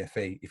top of the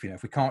DFE.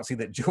 If we can't see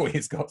that joy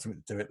has got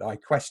something to do with it, I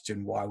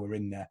question why we're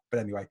in there.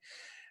 But anyway,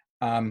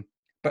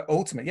 but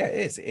ultimately,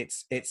 it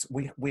is.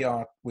 We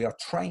are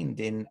trained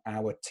in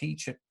our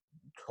teacher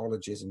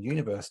colleges and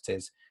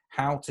universities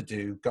how to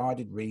do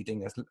guided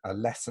reading, a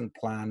lesson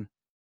plan,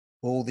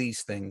 all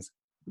these things.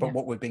 But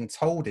what we're being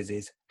told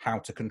is how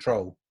to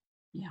control.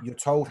 You're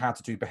told how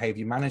to do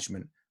behavior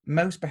management.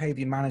 Most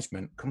behavior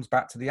management comes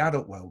back to the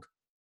adult world.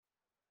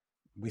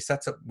 We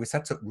set up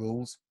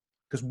rules,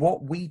 because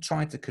what we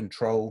try to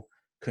control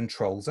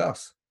controls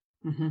us.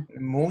 The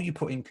more you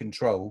put in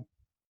control,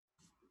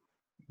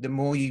 the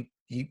more you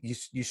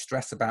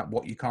stress about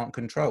what you can't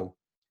control.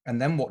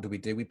 And then what do?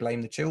 We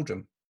blame the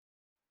children.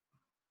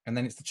 And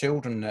then it's the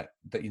children that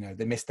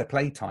they missed their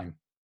playtime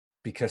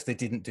because they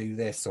didn't do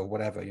this or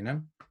whatever,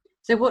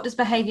 So what does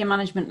behaviour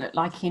management look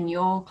like in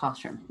your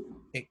classroom?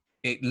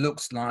 It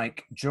looks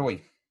like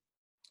joy.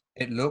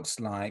 It looks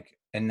like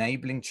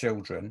enabling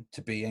children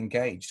to be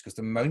engaged, because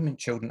the moment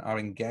children are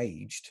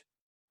engaged,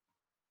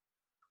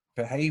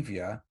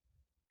 behaviour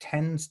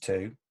tends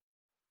to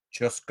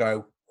just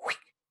go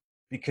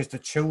because the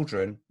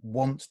children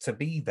want to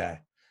be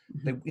there.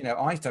 Mm-hmm.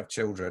 I used to have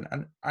children,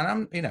 and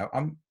I'm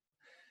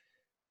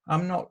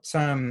not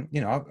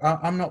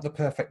I'm not the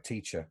perfect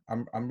teacher.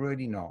 I'm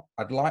really not.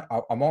 I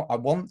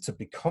want to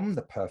become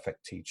the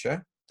perfect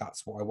teacher.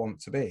 That's what I want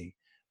to be.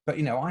 But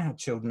I had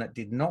children that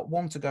did not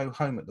want to go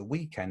home at the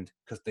weekend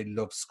because they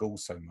loved school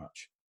so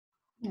much.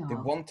 Aww. They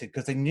wanted,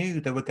 because they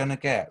knew they were going to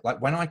get,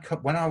 like, when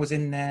I was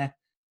in there,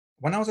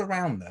 when I was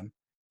around them,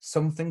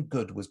 something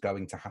good was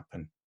going to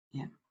happen.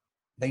 Yeah.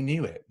 They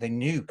knew it. They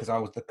knew, because I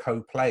was the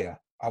co-player.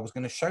 I was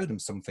going to show them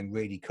something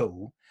really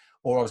cool,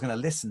 or I was going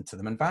to listen to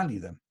them and value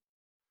them.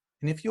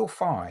 And if you're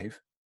 5,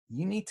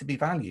 you need to be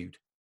valued.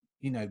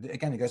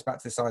 Again, it goes back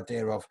to this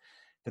idea of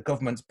the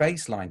government's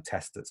baseline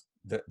test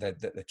that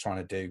they're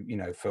trying to do,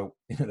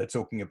 they're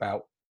talking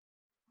about,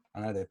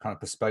 I know they've kind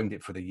of postponed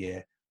it for the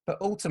year, but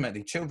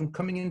ultimately children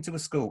coming into a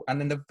school, and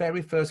in the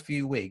very first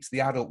few weeks, the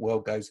adult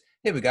world goes,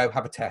 here we go,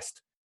 have a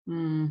test.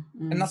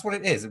 Mm-hmm. And that's what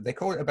it is. They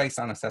call it a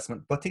baseline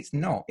assessment, but it's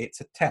not, it's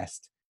a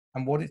test.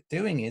 And what it's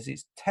doing is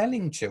it's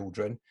telling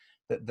children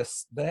that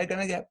they're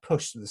going to get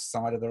pushed to the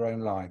side of their own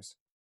lives.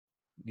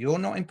 You're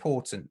not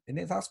important. And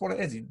that's what it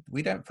is.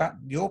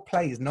 Your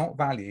play is not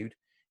valued.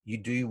 You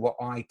do what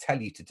I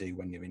tell you to do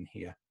when you're in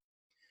here.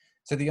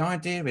 So the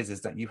idea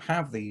is that you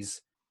have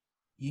these,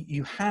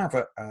 you have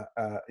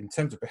in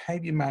terms of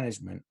behavior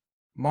management,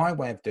 my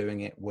way of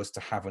doing it was to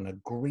have an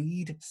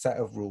agreed set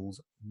of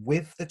rules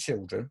with the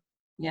children.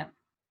 Yeah.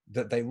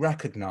 That they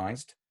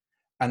recognized,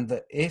 and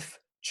that if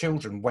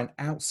children went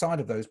outside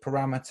of those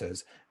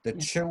parameters, the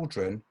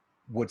children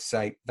would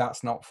say,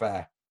 that's not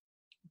fair,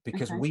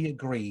 because we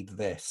agreed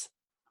this.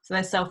 So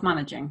they're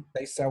self-managing.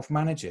 They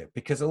self-manage it,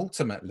 because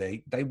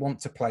ultimately they want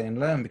to play and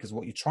learn, because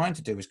what you're trying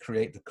to do is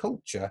create the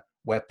culture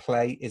where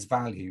play is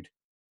valued.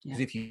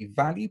 Because if you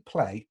value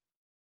play,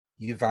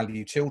 you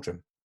value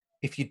children.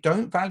 If you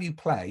don't value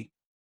play,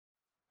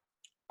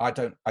 I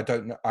don't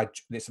know.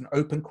 It's an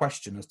open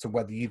question as to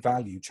whether you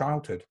value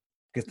childhood,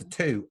 because the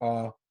two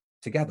are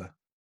together.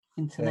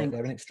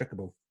 They're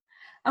inextricable.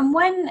 And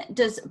when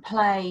does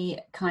play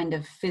kind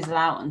of fizzle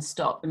out and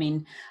stop? I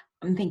mean,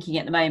 I'm thinking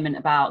at the moment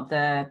about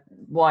the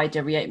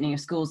wider reopening of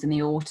schools in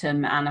the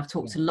autumn, and I've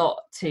talked a lot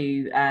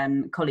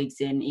to colleagues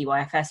in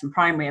EYFS and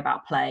primary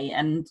about play,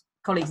 and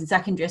colleagues in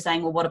secondary are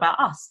saying, well, what about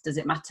us? Does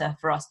it matter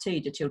for us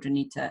too? Do children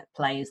need to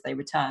play as they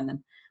return? And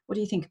what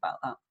do you think about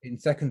that? In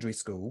secondary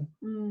school,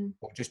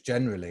 or just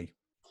generally?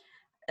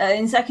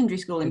 In secondary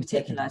school in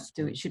particular,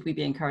 should we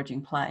be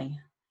encouraging play?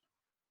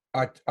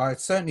 I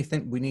certainly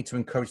think we need to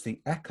encourage the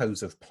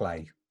echoes of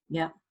play.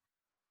 Yeah.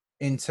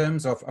 In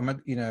terms of, I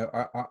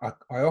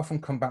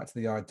often come back to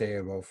the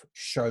idea of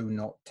show,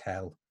 not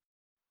tell.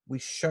 We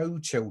show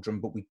children,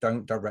 but we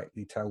don't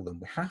directly tell them.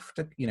 We have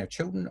to,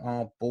 children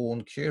are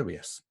born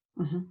curious.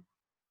 Mm-hmm.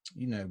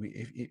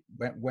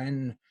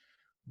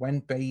 When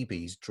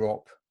babies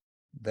drop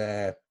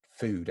their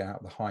food out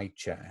of the high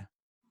chair,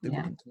 they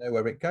want to know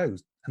where it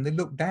goes, and they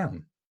look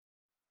down.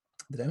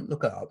 They don't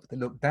look up, they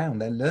look down.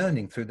 They're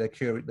learning through their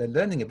they're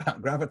learning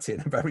about gravity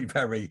in a very,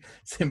 very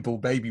simple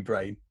baby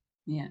brain.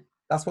 Yeah.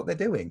 That's what they're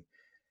doing.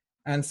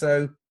 And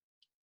so,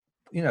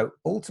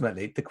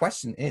 ultimately the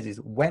question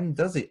is when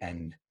does it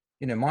end?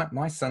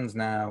 My son's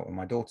now, and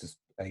my daughter's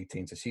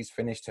 18, so she's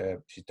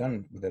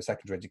done with her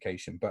secondary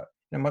education, but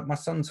my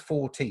son's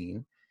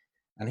 14,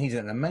 and he's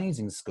at an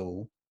amazing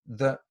school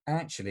that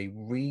actually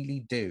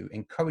really do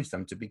encourage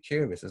them to be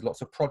curious. There's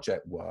lots of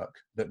project work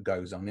that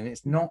goes on, and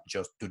it's not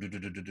just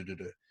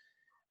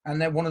and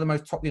they're one of the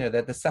most top,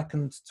 they're the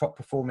second top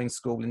performing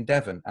school in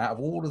Devon out of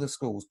all of the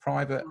schools,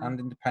 private and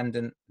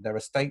independent. They're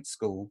a state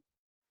school,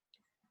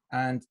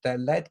 and they're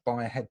led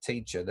by a head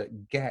teacher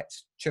that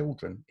gets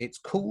children. It's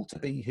cool to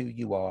be who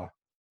you are.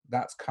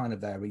 That's kind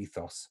of their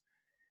ethos.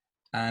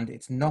 And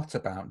it's not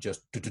about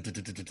just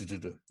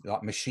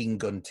like machine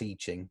gun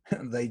teaching.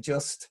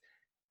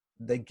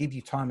 They give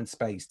you time and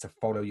space to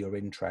follow your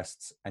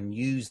interests and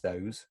use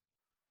those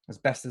as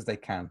best as they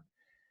can.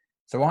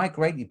 So I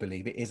greatly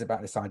believe it is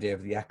about this idea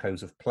of the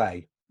echoes of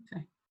play,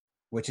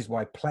 which is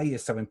why play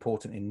is so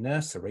important in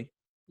nursery.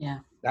 Yeah.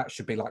 That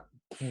should be like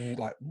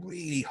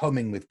really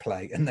humming with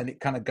play, and then it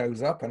kind of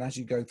goes up. And as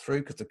you go through,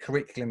 because the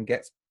curriculum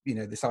gets,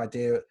 this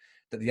idea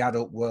that the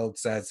adult world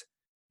says,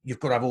 you've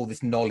got to have all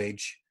this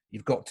knowledge.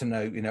 You've got to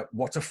know,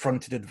 what a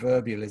fronted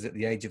adverbial is at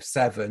the age of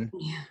 7.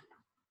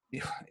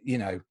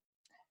 Yeah.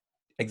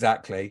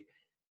 Exactly.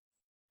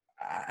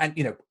 And,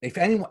 if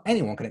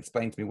anyone can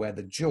explain to me where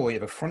the joy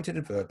of a fronted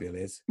adverbial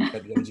is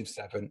at the age of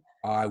 7,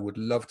 I would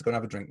love to go and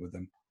have a drink with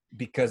them,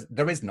 because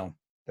there is none.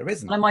 There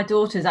isn't. One of my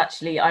daughters,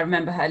 actually, I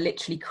remember her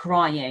literally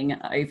crying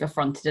over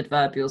fronted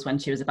adverbials when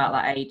she was about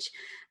that age.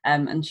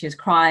 And she was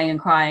crying and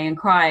crying and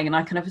crying. And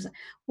I kind of was like,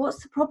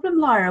 what's the problem,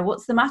 Lyra?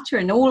 What's the matter?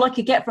 And all I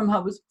could get from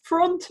her was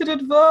fronted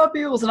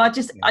adverbials. And I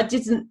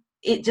didn't,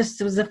 it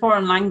just was a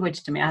foreign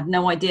language to me. I had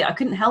no idea. I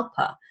couldn't help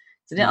her.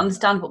 So I didn't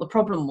understand what the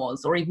problem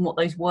was or even what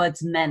those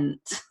words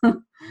meant.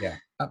 Yeah,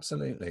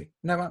 absolutely.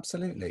 No,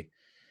 absolutely.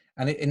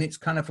 And it's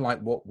kind of like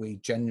what we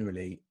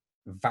generally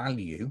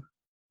value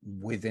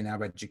within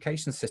our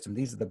education system.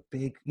 These are the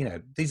big,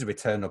 these are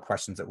eternal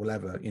questions that will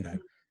ever,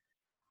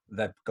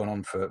 they've gone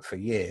on for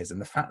years.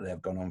 And the fact that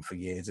they've gone on for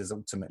years is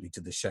ultimately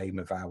to the shame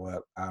of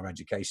our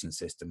education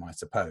system, I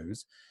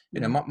suppose.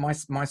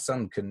 My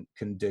son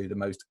can do the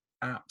most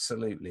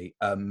absolutely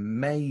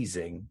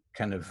amazing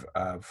kind of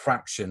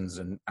fractions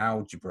and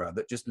algebra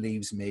that just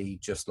leaves me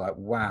just like,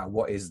 wow,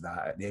 what is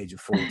that at the age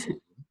of 14?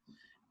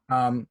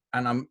 And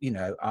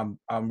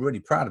I'm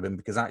really proud of him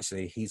because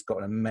actually he's got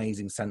an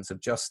amazing sense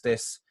of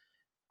justice.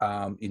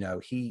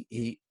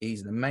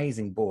 He's an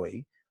amazing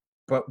boy,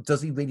 but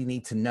does he really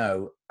need to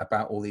know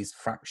about all these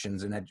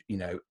fractions and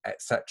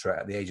etc.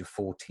 at the age of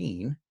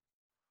 14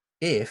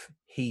 if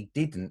he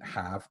didn't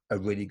have a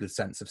really good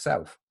sense of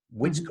self?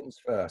 Which comes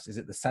first? Is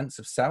it the sense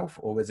of self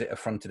or is it a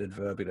fronted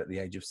adverbial at the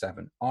age of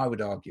 7? I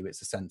would argue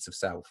it's a sense of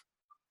self,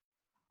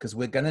 because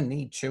we're going to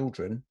need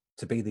children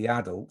to be the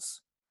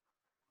adults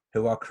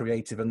who are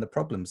creative and the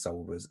problem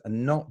solvers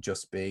and not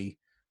just be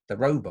the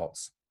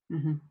robots.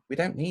 We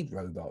don't need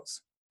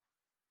robots.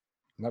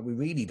 Like, we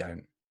really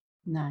don't.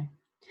 No.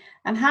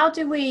 And how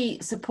do we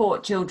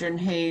support children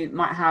who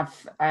might have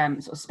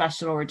sort of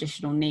special or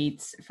additional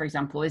needs, for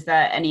example? Is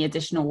there any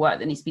additional work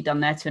that needs to be done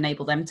there to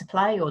enable them to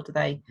play, or do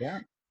they?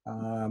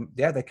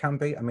 Yeah, they can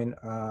be. I mean,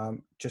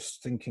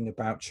 just thinking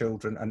about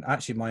children, and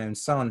actually my own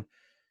son,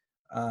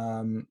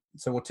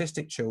 so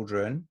autistic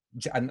children,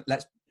 and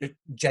let's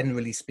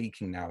generally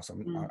speaking now, so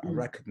I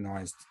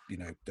recognized,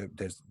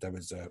 there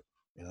was a,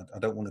 I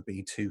don't want to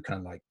be too kind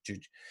of like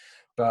judge,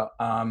 but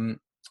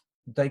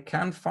they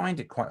can find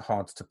it quite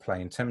hard to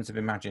play in terms of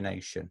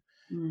imagination.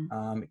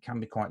 It can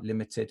be quite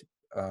limited,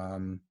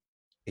 in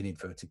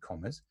inverted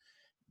commas.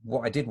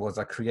 What I did was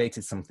I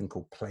created something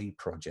called play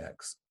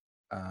projects,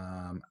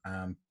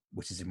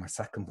 which is in my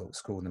second book,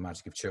 School and the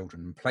Magic of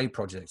Children. And play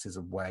projects is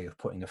a way of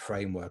putting a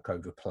framework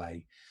over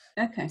play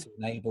to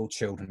enable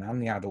children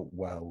and the adult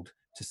world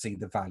to see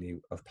the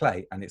value of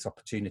play and its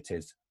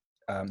opportunities.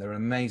 They're an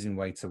amazing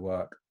way to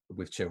work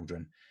with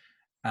children.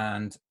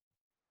 And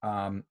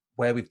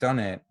where we've done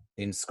it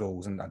in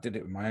schools, and I did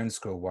it with my own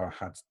school where I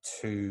had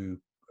two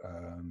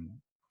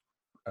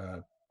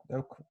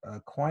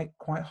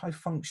quite high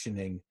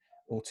functioning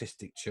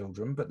autistic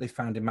children, but they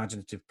found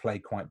imaginative play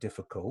quite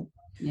difficult.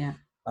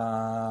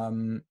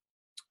 That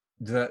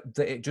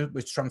it just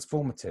was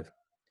transformative,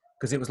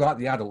 because it was like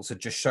the adults had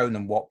just shown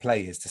them what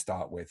play is to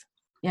start with.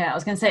 I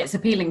was going to say it's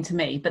appealing to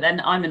me, but then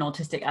I'm an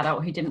autistic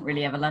adult who didn't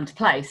really ever learn to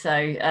play.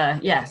 So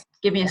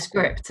give me a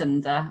script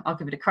and I'll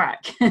give it a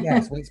crack.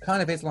 Yes, well, it's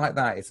like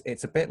that.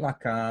 It's a bit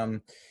like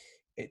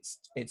it's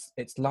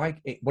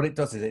like what it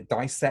does is it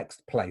dissects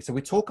play. So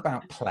we talk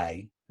about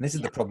play, and this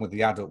is the problem with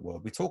the adult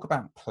world. We talk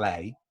about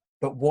play,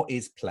 but what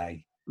is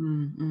play?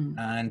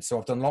 And so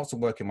I've done lots of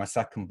work in my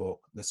second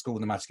book, The School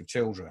and the Magic of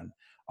Children,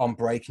 on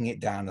breaking it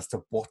down as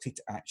to what it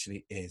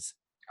actually is.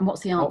 And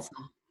what's the answer?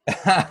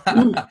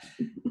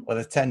 Well,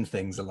 there's 10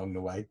 things along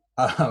the way.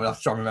 I'll have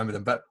to try and remember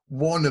them, but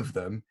one of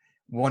them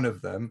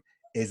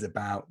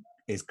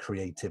is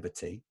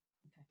creativity,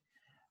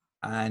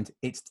 and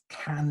it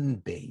can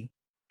be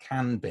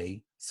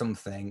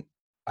something.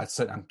 I'll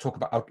talk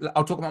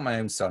about my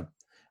own son.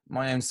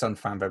 My own son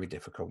found very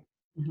difficult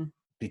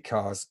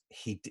because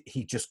he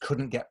just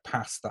couldn't get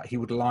past that. He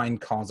would line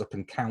cars up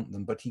and count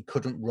them, but he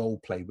couldn't role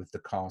play with the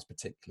cars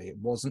particularly. It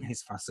wasn't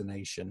his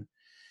fascination.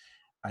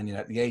 And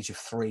at the age of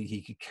 3,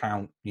 he could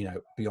count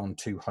beyond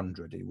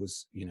 200. It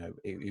was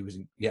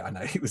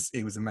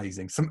it was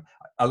amazing. Some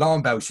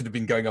alarm bells should have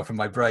been going off in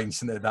my brain,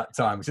 shouldn't they, at that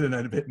time? I should have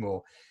known a bit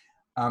more.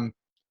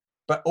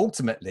 But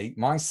ultimately,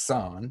 my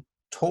son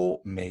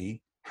taught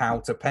me how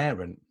to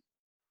parent.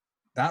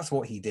 That's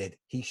what he did.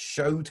 He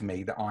showed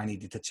me that I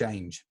needed to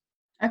change.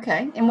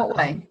 Okay, in what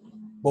way?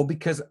 Well,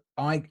 because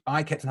I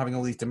kept on having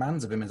all these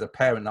demands of him as a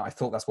parent that I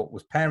thought that's what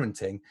was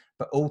parenting,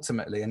 but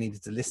ultimately I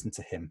needed to listen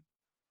to him.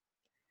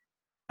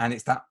 And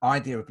it's that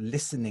idea of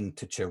listening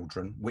to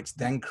children, which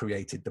then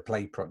created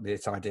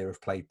this idea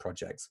of play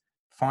projects,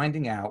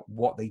 finding out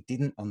what they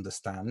didn't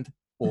understand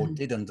or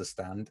did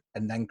understand,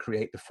 and then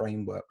create the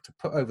framework to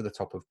put over the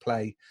top of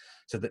play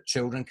so that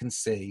children can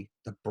see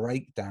the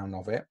breakdown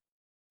of it.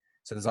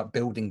 So there's like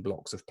building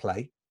blocks of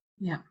play.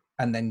 Yeah.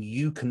 And then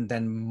you can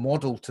then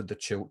model to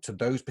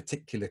those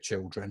particular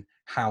children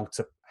how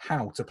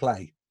to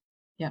play.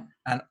 Yeah.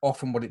 And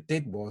often what it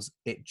did was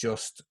it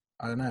just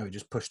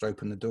pushed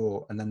open the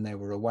door and then they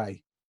were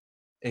away.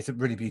 It's a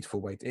really beautiful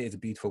way. It is a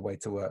beautiful way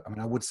to work. I mean,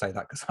 I would say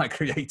that because I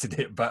created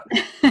it, but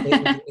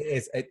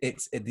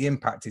the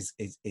impact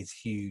is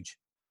huge.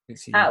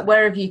 It's huge.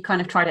 Where have you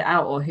kind of tried it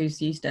out, or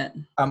who's used it?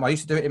 I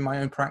used to do it in my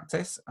own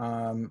practice,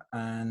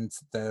 and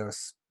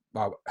there's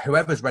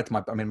whoever's read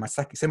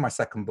it's in my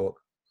second book,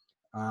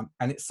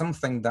 and it's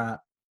something that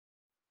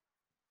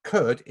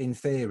could, in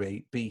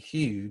theory, be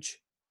huge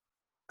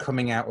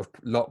coming out of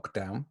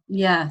lockdown.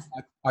 Yes.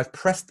 I've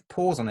pressed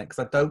pause on it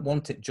because I don't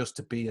want it just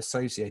to be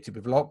associated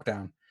with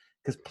lockdown,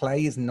 because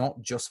play is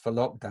not just for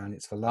lockdown,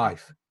 it's for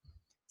life.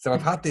 So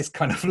I've had this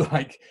kind of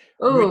like,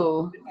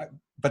 oh,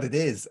 but it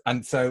is.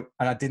 And so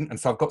I've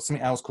got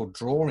something else called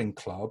Drawing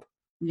Club,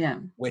 yeah,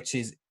 which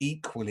is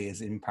equally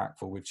as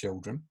impactful with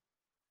children.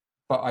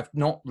 But I've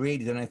not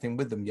really done anything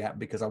with them yet,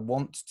 because I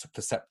want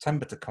for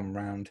September to come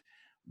round.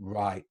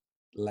 Right,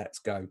 let's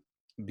go,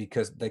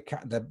 because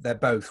they're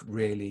both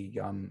really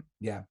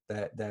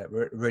they're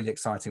really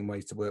exciting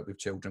ways to work with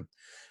children.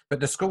 But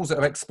the schools that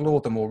have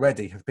explored them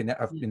already have been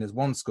there's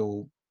one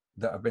school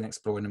that have been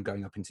exploring them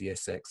going up into year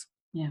 6,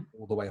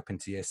 all the way up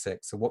into year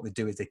 6. So what they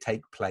do is they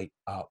take play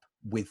up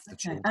with the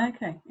children.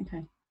 Okay.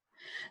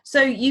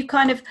 So you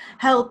kind of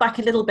held back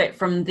a little bit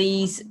from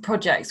these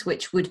projects,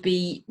 which would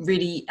be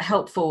really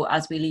helpful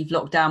as we leave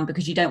lockdown,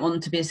 because you don't want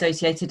them to be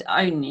associated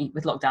only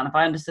with lockdown. Have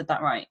I understood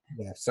that right?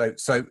 Yeah. So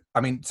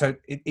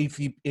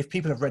if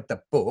people have read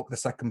the book, the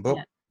second book,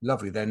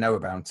 lovely, they know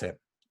about it.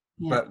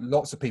 Yeah. But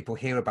lots of people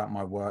hear about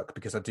my work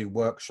because I do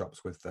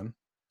workshops with them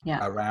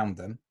around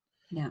them.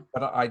 Yeah.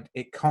 But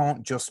it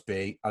can't just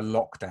be a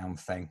lockdown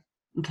thing.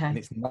 Okay. And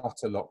it's not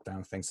a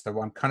lockdown thing. So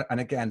I'm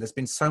and again, there's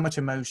been so much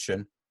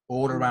emotion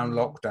all around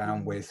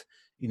lockdown with,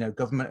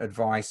 government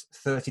advice,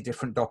 30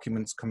 different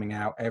documents coming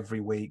out every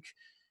week,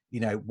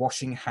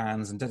 washing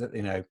hands,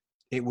 and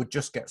it would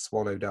just get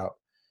swallowed up.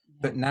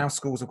 But now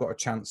schools have got a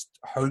chance,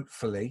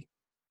 hopefully,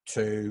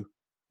 to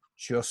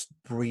just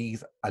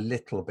breathe a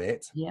little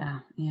bit. Yeah.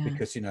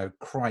 Because,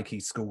 crikey,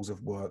 schools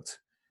have worked.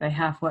 They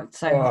have worked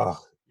so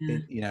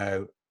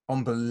hard.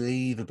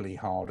 Unbelievably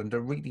hard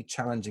under really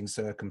challenging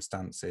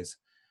circumstances.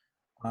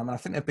 And I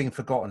think they've been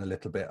forgotten a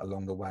little bit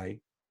along the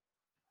way.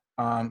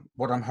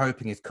 What I'm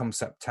hoping is come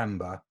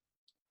September,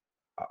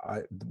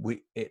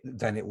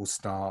 then it will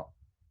start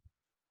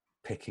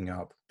picking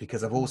up,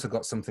 because I've also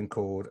got something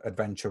called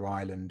Adventure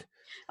Island.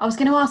 I was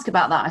going to ask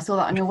about that. I saw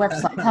that on your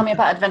website. Tell me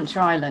about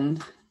Adventure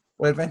Island.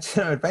 Well,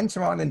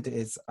 Adventure Island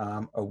is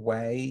a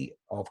way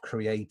of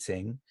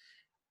creating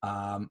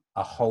a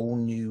whole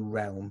new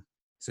realm.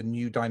 It's a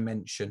new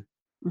dimension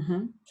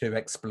to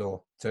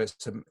explore. So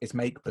it's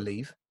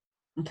make-believe.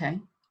 Okay.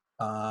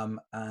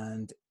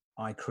 And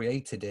I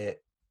created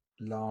it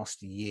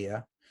last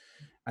year,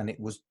 and it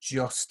was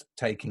just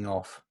taking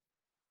off.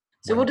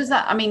 So what does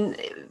that, I mean,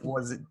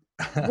 was it?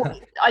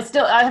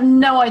 I have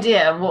no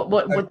idea.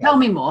 What tell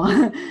me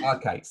more.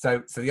 Okay,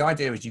 so the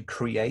idea is you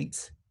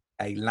create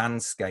a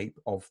landscape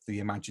of the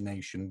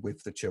imagination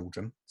with the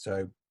children.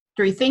 So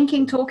through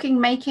thinking,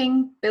 talking,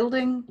 making,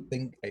 building.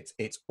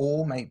 It's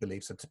all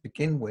make-believe. So to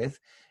begin with,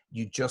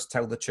 you just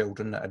tell the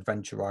children that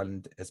Adventure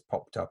Island has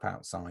popped up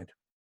outside.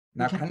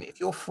 Now, if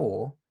you're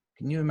 4,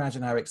 can you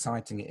imagine how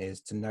exciting it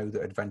is to know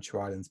that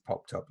Adventure Island's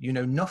popped up? You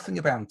know nothing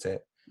about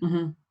it,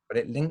 but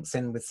it links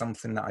in with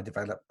something that I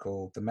developed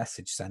called the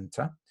Message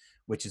Center,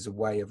 which is a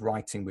way of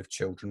writing with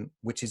children,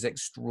 which is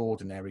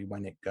extraordinary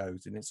when it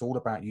goes. And it's all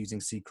about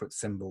using secret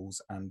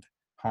symbols and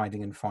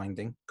hiding and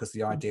finding, because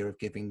the idea of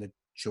giving the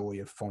joy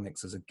of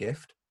phonics as a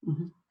gift.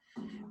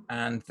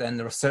 And then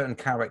there are certain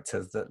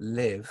characters that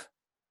live,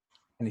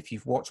 and if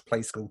you've watched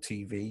Play School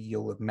TV,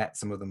 you'll have met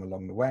some of them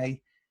along the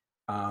way.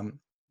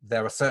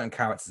 There are certain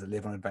characters that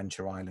live on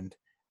Adventure Island,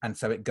 and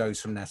so it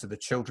goes from there. So the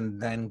children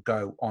then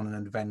go on an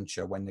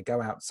adventure when they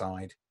go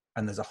outside,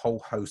 and there's a whole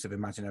host of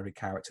imaginary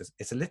characters.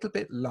 It's a little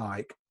bit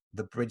like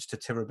The Bridge to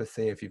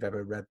Tirabithia, if you've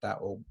ever read that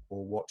or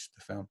watched the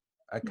film.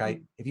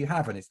 Okay, if you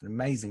haven't, it's an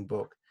amazing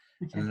book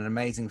and an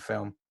amazing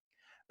film.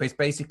 But it's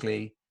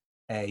basically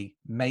a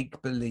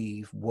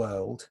make-believe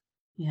world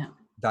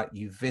that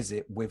you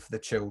visit with the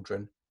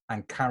children,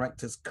 and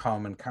characters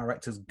come and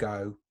characters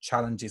go,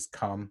 challenges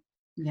come.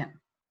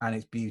 And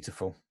it's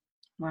beautiful.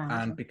 Wow.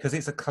 And because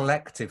it's a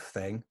collective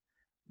thing,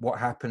 what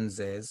happens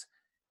is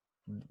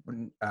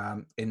in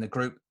the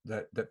group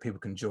that people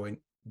can join,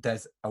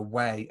 there's a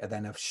way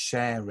then of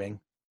sharing.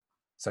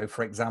 So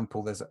for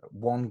example, there's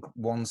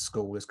one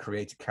school has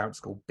created characters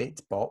called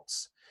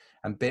BitBots,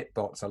 and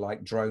BitBots are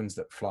like drones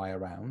that fly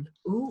around.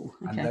 Ooh,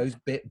 okay. And those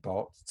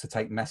BitBots to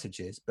take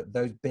messages, but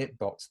those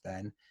BitBots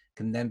then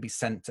can then be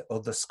sent to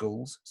other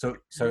schools. So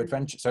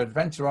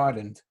Adventure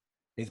Island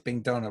is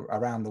being done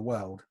around the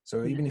world.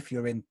 So even if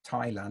you're in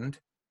Thailand,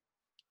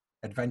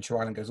 Adventure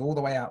Island goes all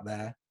the way out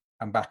there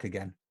and back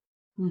again.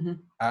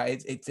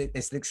 It's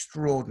an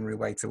extraordinary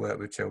way to work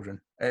with children.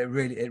 It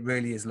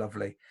really is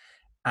lovely.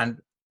 And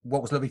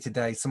what was lovely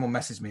today, someone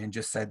messaged me and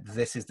just said,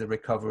 this is the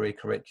recovery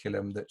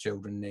curriculum that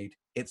children need.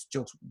 It's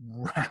just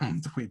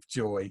rammed with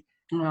joy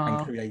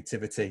and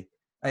creativity.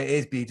 It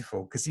is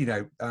beautiful because, do you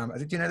know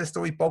the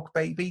story Bog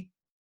Baby?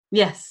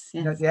 Yes.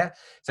 Yeah.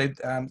 So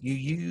you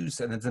use,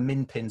 and there's the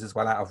min pins as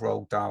well out of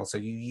Roald Dahl. So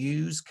you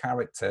use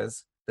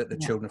characters that the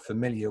children are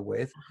familiar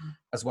with,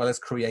 as well as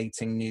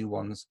creating new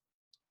ones.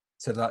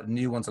 So the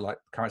new ones are like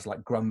characters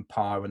like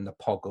Grandpa and the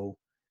Poggle,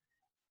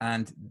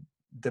 and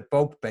the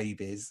Bog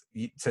Babies.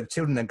 So the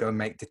children then go and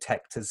make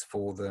detectors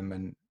for them,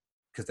 and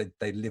because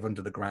they live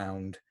under the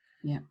ground.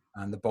 Yeah.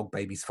 And the Bog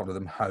Babies follow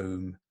them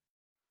home.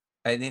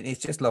 And it's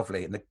just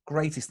lovely. And the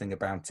greatest thing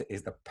about it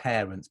is the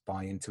parents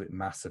buy into it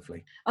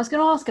massively. I was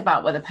going to ask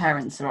about whether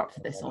parents are up for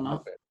this or They not.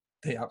 love it.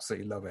 They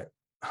absolutely love it.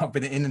 I've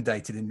been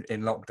inundated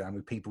in lockdown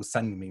with people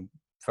sending me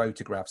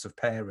photographs of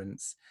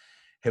parents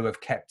who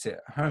have kept it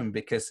at home,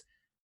 because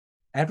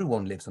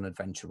everyone lives on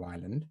Adventure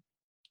Island,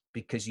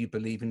 because you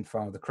believe in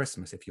Father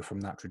Christmas if you're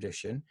from that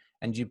tradition,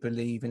 and you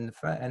believe in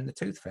the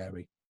Tooth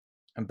Fairy.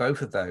 And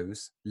both of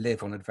those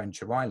live on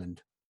Adventure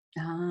Island.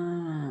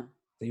 Ah.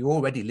 So you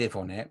already live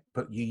on it,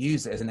 but you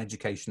use it as an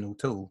educational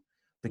tool,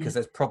 because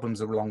there's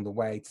problems along the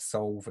way to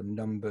solve, and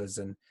numbers,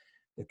 and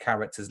the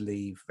characters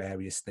leave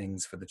various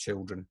things for the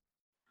children.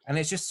 And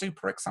it's just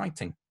super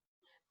exciting.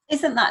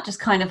 Isn't that just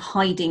kind of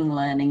hiding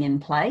learning in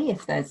play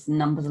if there's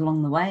numbers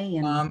along the way?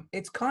 And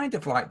It's kind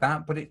of like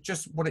that, but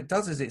what it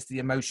does is it's the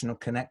emotional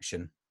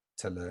connection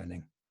to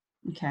learning.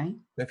 okay.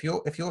 If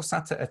you're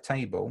sat at a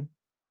table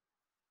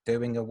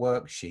doing a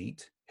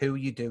worksheet, who are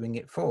you doing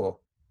it for?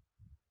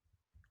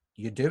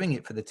 You're doing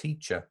it for the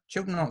teacher.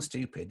 Children aren't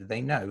stupid.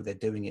 They know they're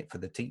doing it for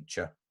the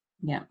teacher.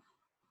 Yeah.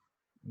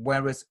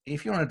 Whereas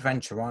if you're on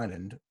Adventure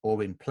Island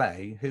or in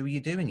play, who are you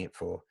doing it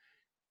for?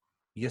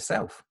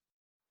 Yourself.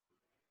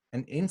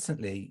 And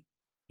instantly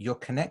you're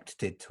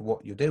connected to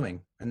what you're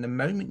doing. And the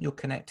moment you're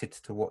connected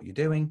to what you're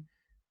doing,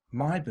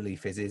 my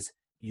belief is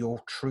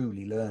you're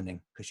truly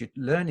learning, because you're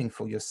learning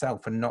for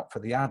yourself and not for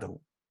the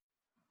adult.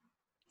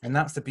 And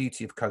that's the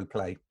beauty of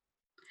co-play.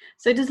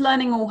 So does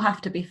learning all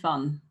have to be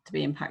fun to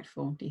be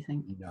impactful, do you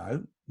think?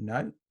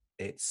 No,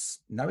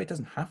 it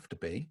doesn't have to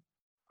be.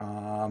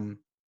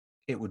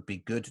 It would be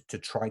good to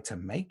try to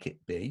make it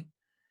be.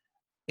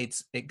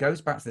 It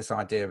goes back to this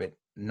idea of it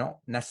not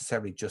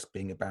necessarily just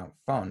being about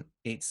fun.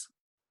 It's,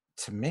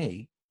 to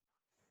me,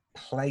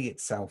 play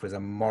itself is a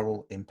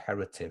moral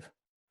imperative.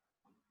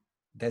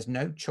 There's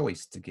no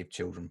choice to give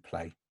children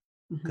play,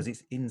 because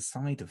it's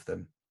inside of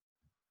them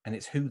and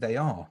it's who they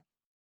are.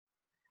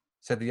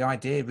 So the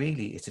idea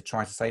really is to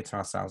try to say to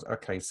ourselves,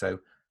 okay, so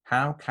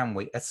how can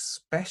we,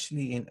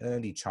 especially in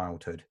early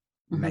childhood,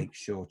 make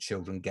sure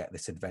children get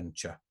this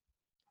adventure?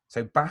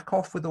 So back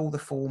off with all the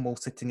formal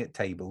sitting at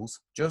tables.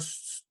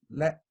 Just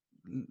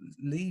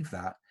leave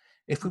that.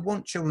 If we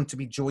want children to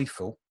be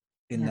joyful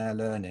in their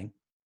learning,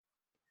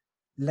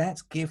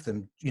 let's give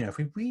them, if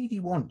we really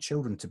want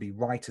children to be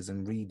writers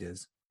and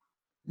readers,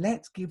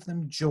 let's give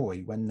them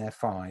joy when they're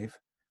 5,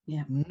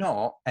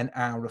 not an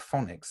hour of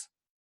phonics,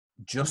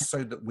 just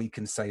so that we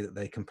can say that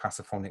they can pass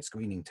a phonics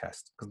screening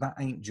test, because that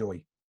ain't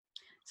joy.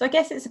 So I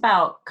guess it's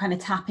about kind of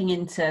tapping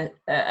into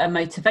a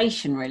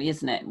motivation, really,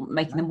 isn't it?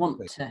 Making them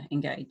want to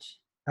engage.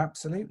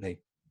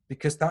 Absolutely.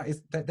 Because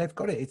they've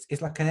got it.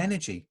 It's like an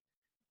energy.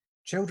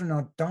 Children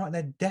are dark,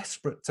 they're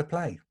desperate to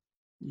play.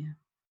 Yeah.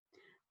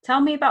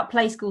 Tell me about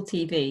Play School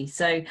TV.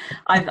 So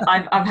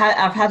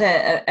I've had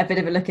a bit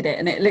of a look at it,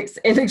 and it looks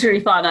really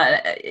fun.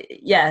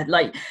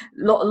 Like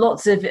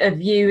lots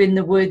of you in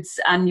the woods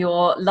and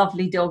your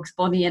lovely dogs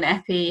Bonnie and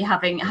Eppie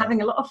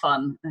having a lot of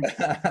fun.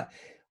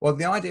 Well,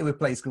 the idea with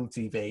Play School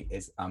TV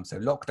is so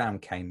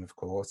lockdown came, of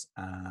course,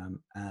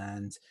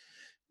 and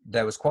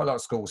there was quite a lot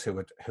of schools who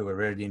were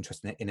really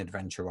interested in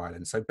Adventure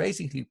Island. So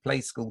basically,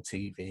 Play School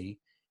TV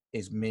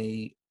is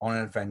me on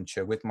an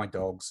adventure with my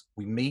dogs.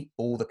 We meet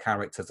all the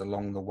characters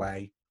along the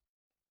way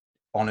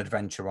on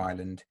Adventure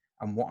Island,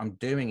 and what I'm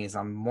doing is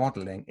I'm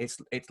modeling.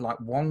 It's like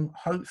one,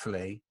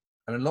 hopefully,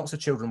 and lots of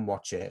children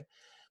watch it,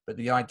 but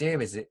the idea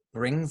is it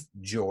brings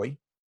joy,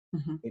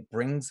 it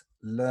brings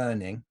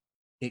learning,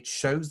 it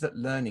shows that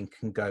learning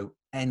can go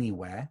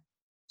anywhere.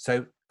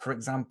 So, for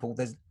example,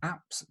 there's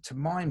to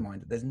my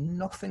mind, there's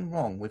nothing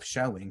wrong with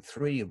showing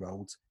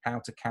 3-year-olds how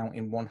to count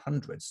in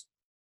 100s.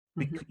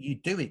 Because you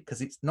do it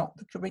because it's not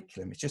the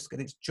curriculum, it's just that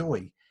it's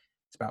joy.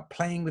 It's about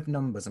playing with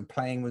numbers and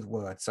playing with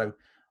words. So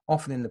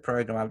often in the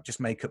program, I would just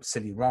make up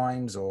silly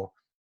rhymes, or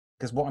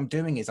because what I'm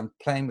doing is I'm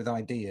playing with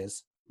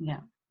ideas.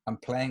 I'm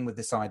playing with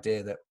this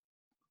idea that,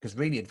 because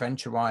really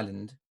Adventure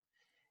Island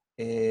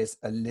is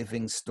a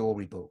living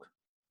storybook.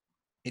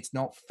 It's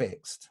not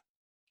fixed,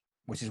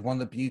 which is one of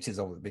the beauties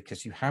of it,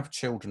 because you have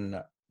children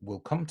that will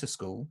come to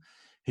school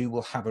who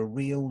will have a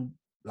real,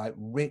 like,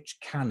 rich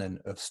canon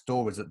of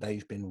stories that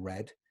they've been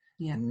read.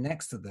 And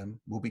next to them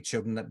will be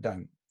children that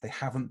don't. They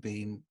haven't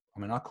been,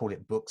 I call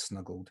it book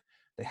snuggled.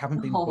 They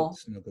haven't been book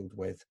snuggled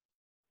with.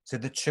 So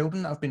the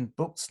children that have been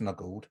book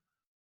snuggled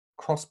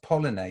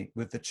cross-pollinate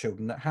with the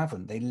children that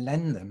haven't. They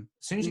lend them.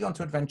 As soon as you go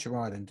onto Adventure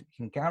Island, you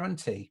can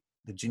guarantee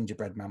the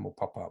gingerbread man will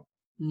pop up.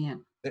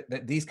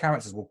 These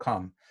characters will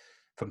come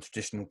from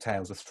traditional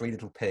tales of 3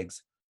 little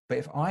pigs. But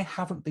if I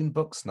haven't been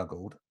book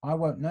snuggled, I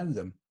won't know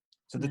them.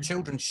 So the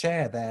children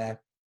share their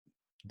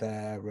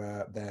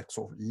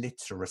sort of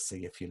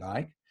literacy, if you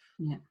like.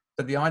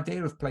 But the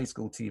idea of Play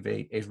School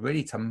TV is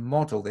really to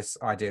model this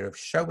idea of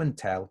show and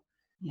tell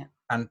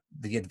and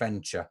the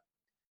adventure.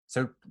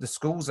 So the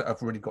schools that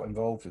have really got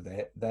involved with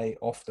it, they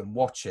often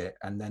watch it,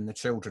 and then the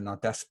children are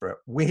desperate.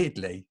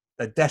 Weirdly,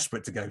 they're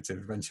desperate to go to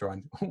Adventure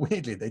Island.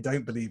 Weirdly, they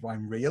don't believe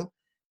I'm real.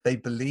 They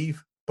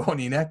believe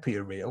Bonnie and Eppie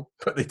are real,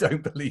 but they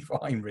don't believe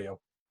I'm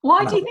real. Why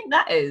And do you think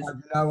that is? I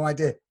have no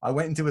idea. I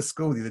went into a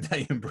school the other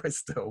day in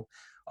Bristol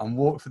and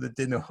walked through the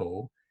dinner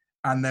hall,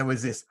 and there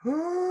was this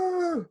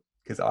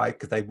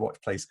because they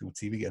watched Play School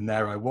TV, and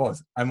there I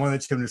was, and one of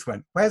the children just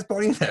went, "Where's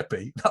Bonnie and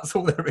Eppie?" That's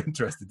all they're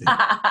interested in.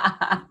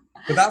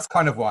 But that's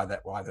kind of why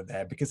they're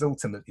there, because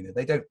ultimately,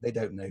 they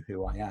don't know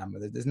who I am.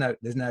 There's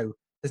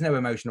no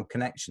emotional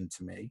connection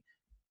to me.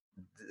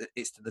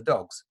 It's to the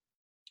dogs,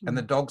 and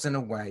the dogs in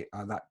a way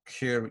are that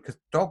curious, because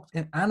dogs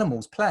and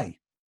animals play.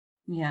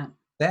 Yeah.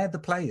 They're the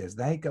players.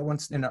 They go on,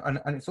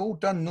 and it's all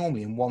done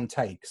normally in one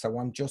take. So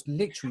I'm just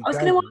literally. I was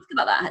going to ask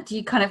about that. Do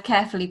you kind of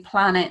carefully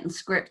plan it and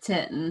script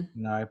it? And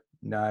No.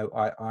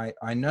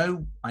 I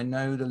know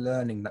the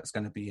learning that's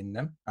going to be in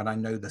them, and I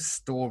know the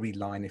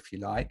storyline, if you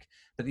like.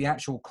 But the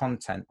actual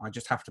content, I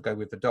just have to go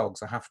with the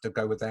dogs. I have to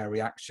go with their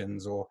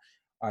reactions, or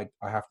I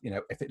have,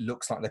 if it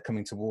looks like they're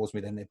coming towards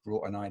me, then they've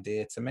brought an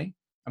idea to me.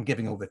 I'm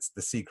giving all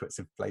the secrets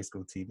of Play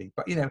School TV,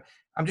 but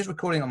I'm just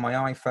recording on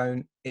my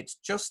iPhone. It's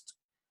just.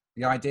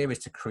 The idea is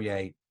to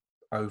create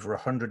over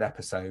 100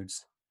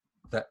 episodes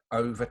that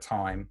over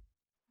time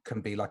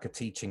can be like a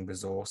teaching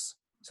resource,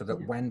 so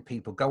that when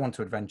people go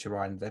onto Adventure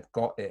Island, they've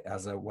got it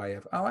as a way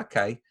of, oh,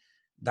 okay,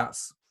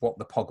 that's what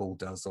the Poggle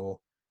does, or,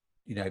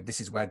 this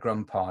is where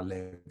Grandpa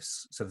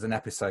lives. So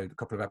there's a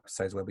couple of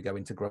episodes where we go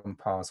into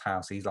Grandpa's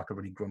house. He's like a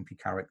really grumpy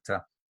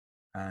character.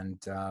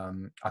 And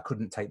I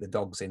couldn't take the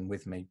dogs in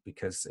with me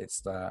because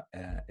it's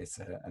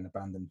an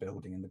abandoned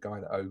building, and the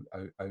guy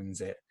that owns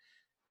it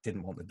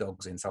didn't want the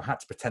dogs in, so I had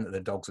to pretend that the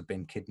dogs had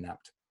been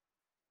kidnapped.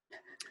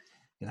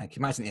 Can you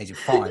imagine the age of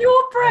 5?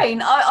 Your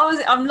brain.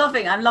 I'm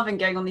loving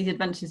going on these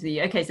adventures with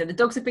you. Okay, so the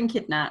dogs have been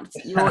kidnapped.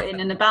 You're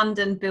in an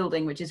abandoned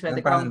building, which is where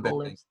the grandpa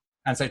lives.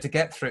 And so to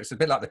get through, it's a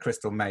bit like the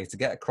Crystal Maze. To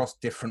get across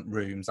different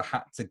rooms, I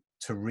had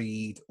to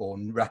read or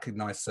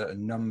recognise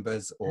certain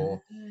numbers or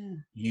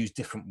use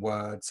different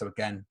words. So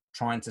again,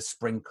 trying to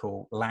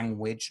sprinkle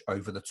language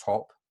over the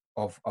top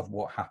of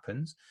what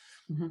happens.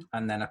 Mm-hmm.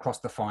 And then across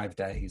the 5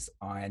 days,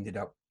 I ended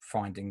up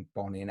finding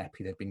Bonnie and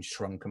Eppie. They'd been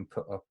shrunk and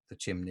put up the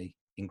chimney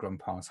in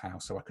Grandpa's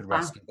house, so I could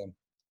rescue them.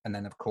 And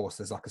then, of course,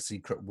 there's like a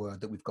secret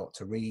word that we've got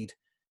to read,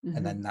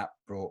 and then that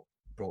brought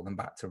them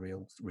back to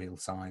real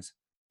size.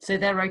 So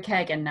they're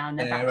okay again now, and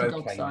they're back to okay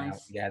dog size.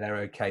 Now. Yeah, they're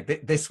okay.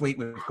 This week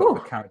we've got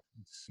the character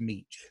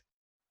Smeech,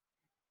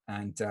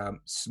 and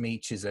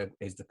Smeech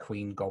is the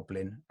Queen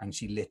Goblin, and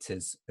she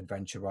litters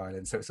Adventure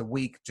Island. So it's a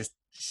week just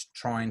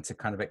trying to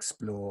kind of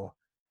explore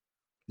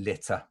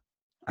litter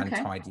and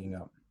tidying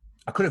up.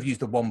 I could have used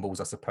the Wombles,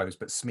 I suppose,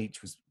 but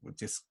Smeech was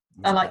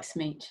I like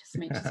Smeech.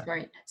 Smeech is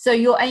great. So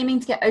you're aiming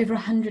to get over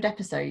 100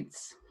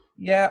 episodes?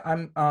 Yeah,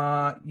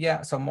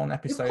 so I'm on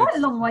episode. You're quite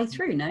a long way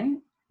through, no?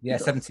 Yeah,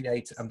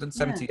 78. I've done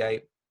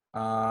 78.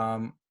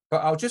 Yeah. But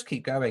I'll just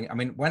keep going. I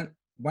mean,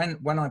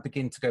 when I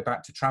begin to go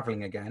back to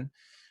traveling again,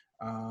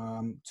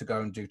 to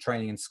go and do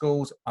training in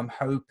schools, I'm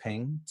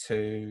hoping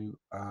to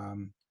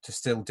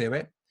still do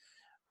it.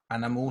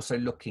 And I'm also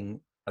looking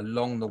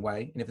along the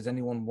way, and if there's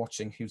anyone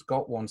watching who's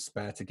got one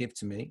spare to give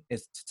to me,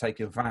 is to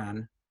take a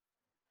van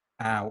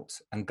out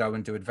and go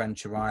and do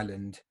Adventure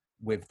Island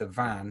with the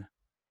van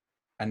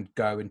and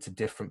go into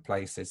different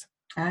places.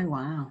 Oh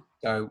wow.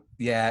 So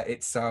yeah,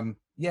 it's I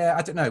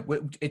don't know,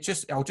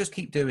 I'll just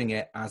keep doing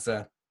it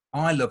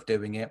I love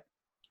doing it,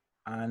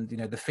 and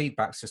the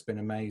feedback's just been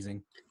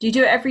amazing. Do you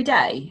do it every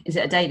day? Is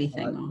it a daily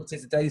thing? It's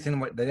a daily thing.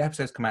 The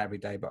episodes come out every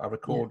day, but I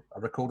record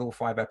all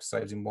 5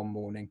 episodes in one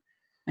morning.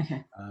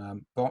 Okay.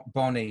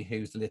 Bonnie,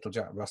 who's the little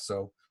Jack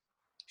Russell,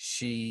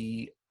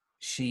 she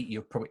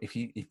you'll probably,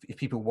 if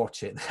people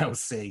watch it, they'll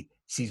see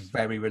she's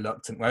very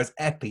reluctant, whereas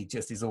Eppie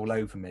just is all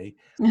over me.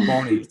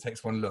 Bonnie just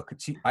takes one look,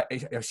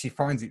 and she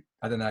finds it,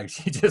 I don't know,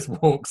 she just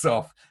walks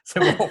off.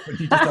 So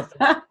often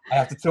I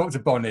have to talk to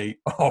Bonnie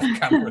off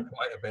camera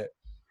quite a bit.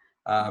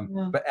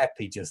 But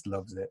Eppie just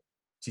loves it.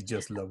 She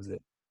just loves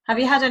it. Have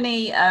you had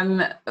any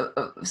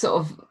sort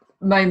of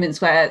moments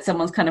where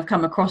someone's kind of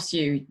come across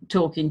you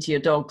talking to your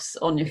dogs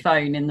on your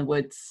phone in the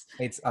woods?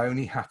 It's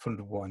only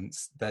happened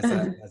once.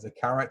 There's a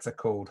character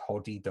called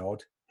Hoddy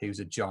Dodd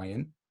who's a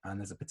giant, and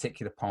there's a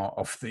particular part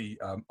of the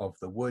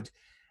wood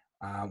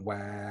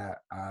where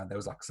there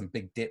was like some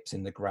big dips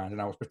in the ground,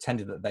 and I was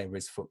pretending that they were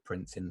his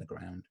footprints in the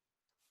ground,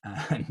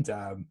 and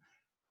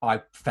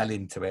I fell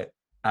into it,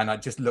 and I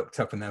just looked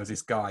up, and there was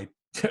this guy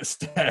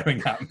just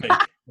staring at me.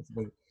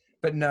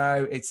 But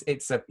no, it's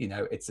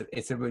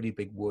a really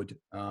big wood.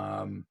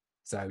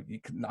 So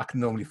I can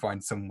normally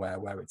find somewhere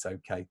where it's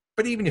okay.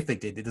 But even if they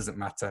did, it doesn't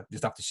matter.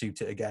 Just have to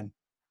shoot it again.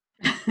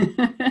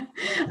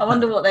 I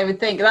wonder what they would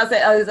think. That's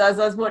it. As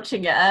I was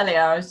watching it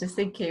earlier, I was just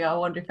thinking, I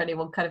wonder if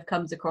anyone kind of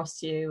comes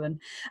across you, and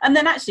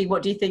then actually,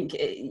 what do you think?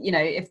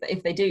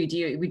 If they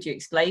do, would you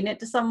explain it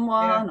to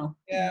someone?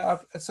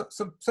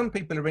 Some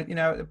people are in.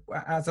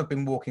 As I've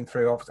been walking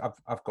through,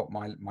 I've got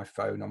my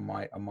phone on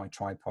my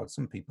tripod.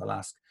 Some people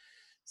ask,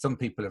 Some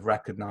people have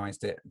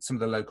recognized it. Some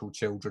of the local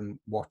children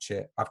watch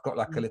it. I've got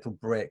like a little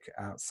brick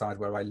outside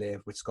where I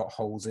live, which has got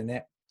holes in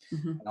it.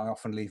 Mm-hmm. And I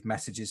often leave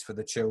messages for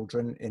the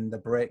children in the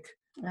brick.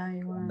 Oh,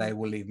 wow. And they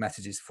will leave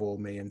messages for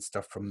me and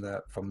stuff from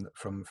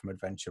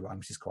Adventure Rhyme,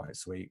 which is quite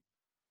sweet.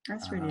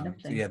 That's really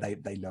lovely. So yeah,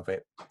 they love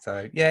it.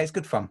 So yeah, it's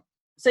good fun.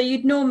 So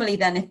you'd normally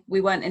then, if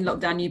we weren't in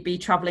lockdown, you'd be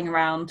traveling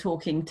around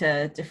talking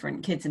to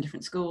different kids in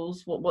different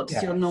schools. What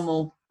does your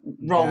normal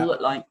role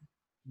look like?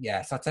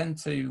 Yes, I tend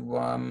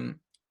to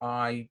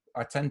I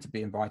tend to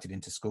be invited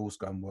into schools,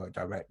 go and work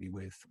directly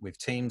with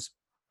teams.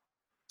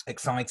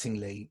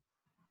 Excitingly,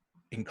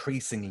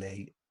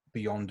 increasingly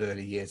beyond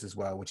early years as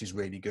well, which is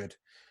really good.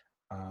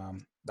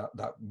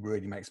 That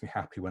really makes me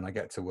happy when I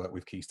get to work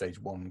with Key Stage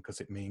 1, because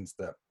it means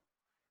that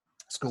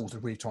schools are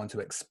really trying to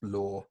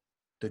explore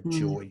the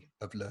joy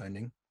of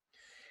learning.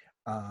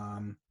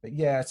 But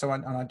yeah, so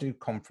I do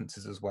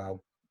conferences as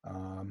well.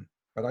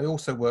 But I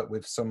also work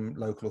with some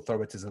local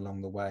authorities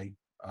along the way,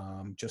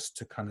 just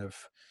to kind of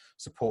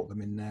support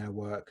them in their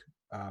work.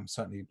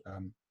 Certainly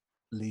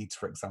Leeds,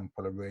 for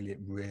example, are really,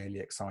 really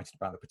excited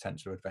about the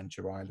potential of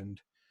Adventure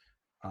Island.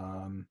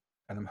 And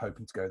I'm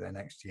hoping to go there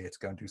next year to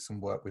go and do some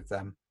work with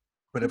them.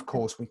 But of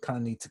course, we kind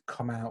of need to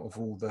come out of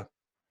all the,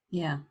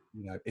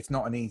 it's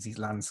not an easy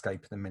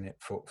landscape at the minute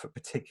for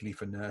particularly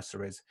for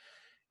nurseries.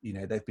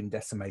 They've been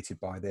decimated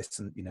by this,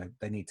 and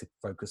they need to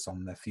focus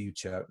on their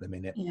future at the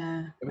minute.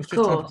 Yeah, it's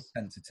just trying to be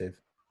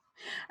sensitive.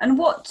 And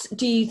what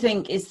do you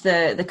think is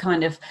the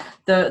kind of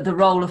the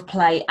role of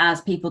play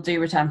as people do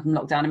return from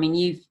lockdown? I mean,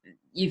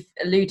 you've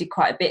alluded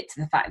quite a bit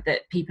to the fact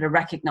that people are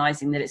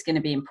recognizing that it's going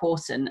to be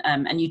important,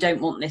 and you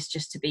don't want this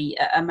just to be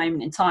a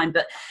moment in time,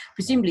 but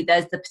presumably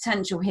there's the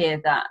potential here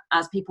that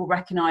as people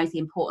recognize the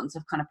importance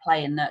of kind of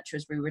play and nurture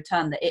as we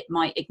return, that it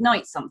might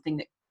ignite something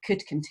that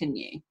could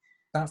continue.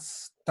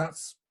 That's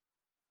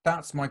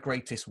my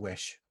greatest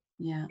wish.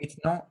 Yeah,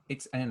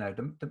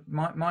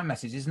 my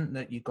message isn't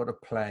that you've got to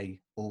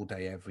play all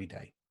day every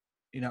day.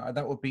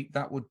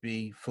 That would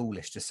be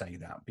foolish to say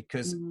that,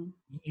 because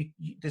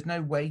there's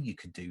no way you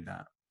could do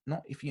that.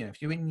 Not if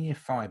you're in year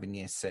 5 and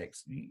year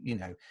 6,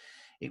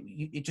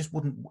 it just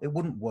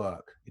wouldn't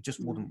work. It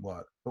just wouldn't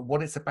work. But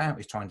what it's about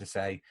is trying to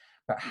say,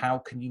 but how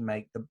can you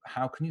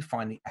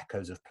find the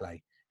echoes of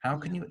play? How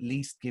can you at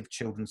least give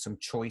children some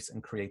choice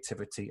and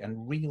creativity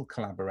and real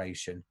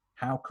collaboration?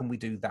 How can we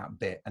do that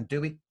bit and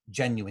do it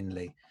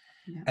genuinely,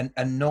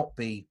 and not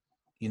be,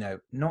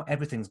 not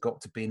everything's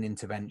got to be an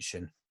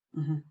intervention.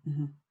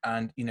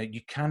 And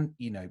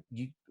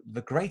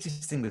the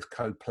greatest thing with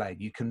co-play,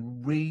 you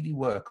can really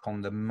work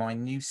on the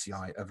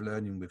minutiae of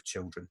learning with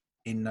children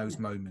in those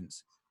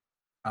moments.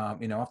 I've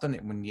done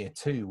it in year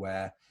 2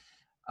 where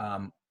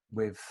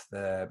with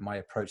my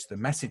approach to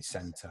the message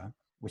center,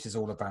 which is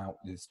all about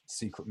these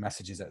secret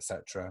messages,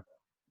 etc.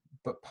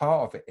 But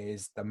part of it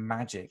is the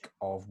magic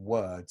of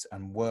words,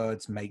 and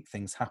words make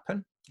things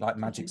happen, like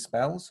magic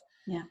spells.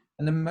 Yeah.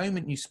 And the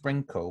moment you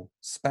sprinkle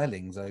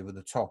spellings over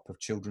the top of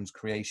children's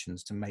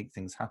creations to make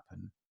things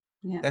happen,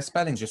 their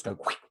spellings just go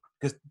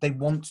because they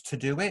want to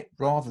do it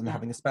rather than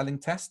having a spelling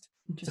test.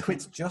 So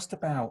it's just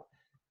about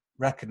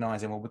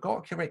recognizing, well, we've got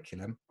a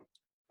curriculum,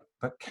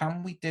 but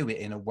can we do it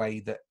in a way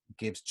that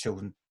gives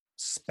children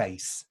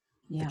space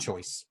for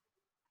choice?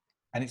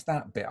 And it's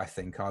that bit I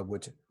think I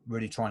would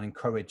really try and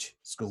encourage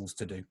schools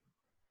to do.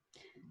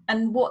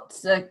 And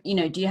what's, do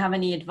you have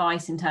any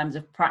advice in terms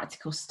of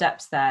practical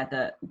steps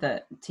there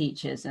that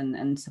teachers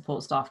and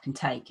support staff can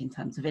take in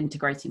terms of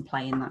integrating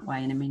play in that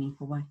way, in a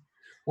meaningful way?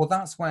 Well,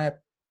 that's where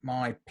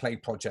my play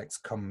projects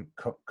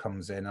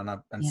comes in,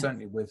 and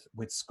certainly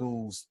with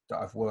schools that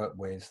I've worked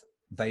with,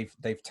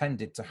 they've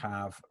tended to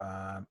have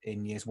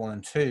in years 1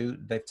 and 2,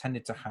 they've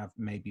tended to have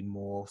maybe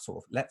more sort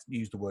of, let's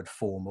use the word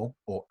formal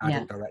or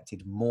adult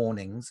directed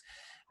mornings,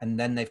 and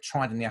then they've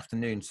tried in the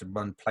afternoon to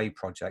run play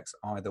projects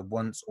either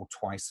once or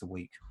twice a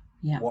week.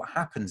 What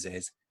happens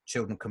is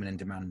children come in and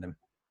demand them,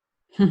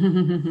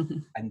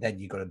 and then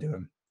you've got to do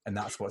them, and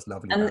that's what's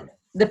lovely about it.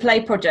 The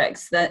play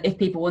projects, that if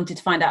people wanted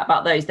to find out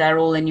about those, they're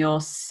all in your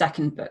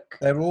second book.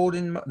 They're all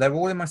in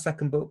my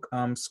second book,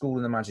 School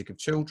and the Magic of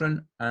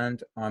Children,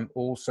 and I'm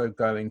also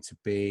going to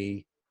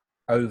be,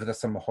 over the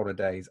summer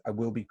holidays, I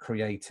will be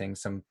creating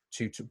some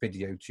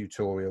video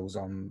tutorials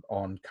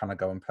on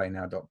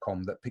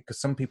canagoandplaynow.com, that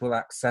because some people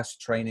access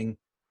training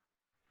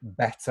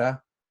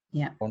better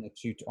on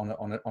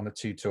a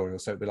tutorial,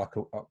 so it'd be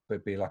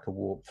like a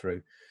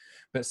walkthrough.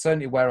 But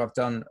certainly where I've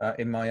done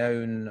in my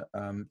own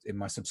in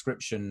my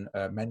subscription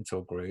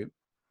mentor group,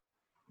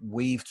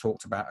 we've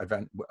talked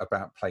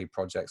about play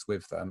projects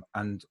with them,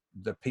 and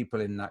the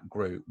people in that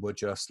group were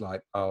just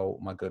like, oh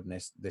my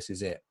goodness, this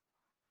is it.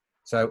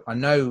 So I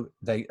know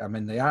they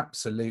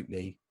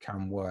absolutely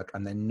can work,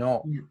 and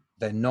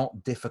they're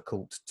not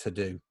difficult to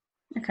do.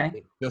 Okay.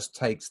 It just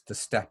takes the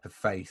step of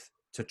faith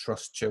to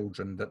trust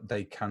children that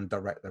they can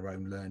direct their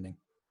own learning.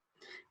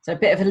 So a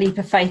bit of a leap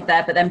of faith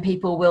there, but then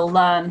people will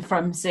learn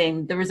from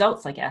seeing the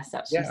results, I guess.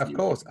 Of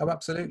course. Oh,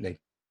 absolutely.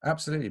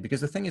 Absolutely.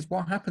 Because the thing is,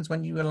 what happens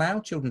when you allow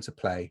children to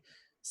play,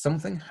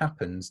 something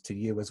happens to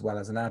you as well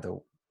as an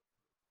adult.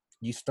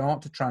 you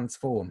start to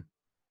transform.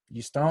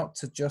 You start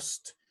to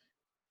just,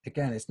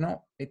 again, it's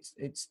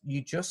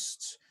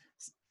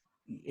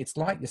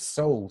like your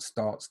soul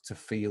starts to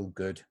feel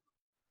good.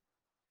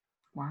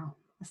 Wow,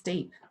 that's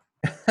deep.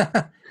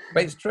 But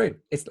it's true.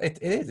 It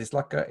is. It's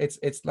like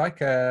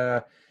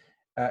a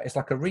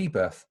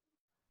rebirth.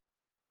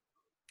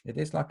 It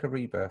is like a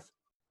rebirth.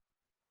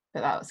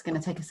 But that's going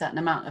to take a certain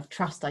amount of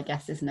trust, I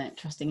guess, isn't it?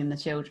 Trusting in the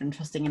children,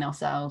 trusting in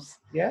ourselves.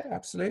 Yeah,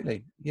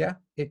 absolutely. Yeah,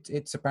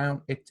 it's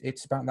about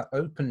that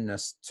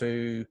openness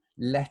to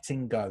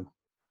letting go,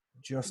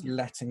 just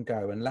letting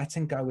go. And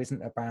letting go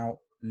isn't about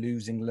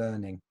losing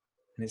learning,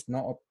 and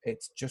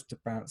it's just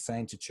about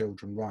saying to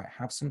children, right,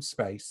 have some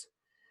space,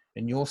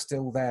 and you're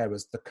still there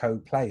as the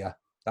co-player.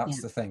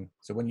 That's the thing.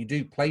 So when you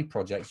do play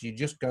projects, you're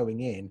just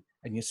going in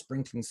and you're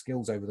sprinkling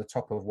skills over the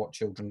top of what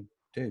children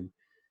do.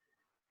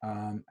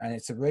 And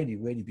it's a really,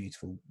 really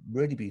beautiful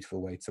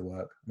way to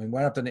work. I mean,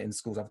 when I've done it in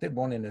schools, I've did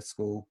one in a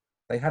school.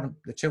 The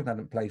children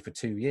hadn't played for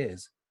 2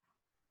 years,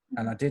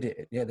 and I did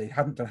it. Yeah, they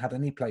hadn't had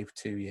any play for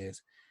 2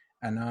 years,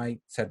 and I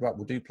said, right,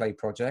 we'll do play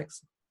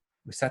projects.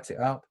 We set it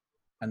up,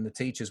 and the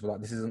teachers were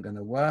like, this isn't going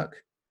to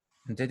work.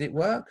 And did it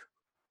work?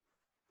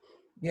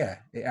 Yeah,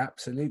 it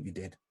absolutely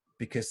did,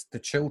 because the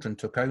children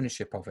took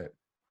ownership of it,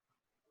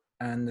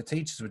 and the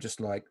teachers were just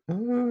like,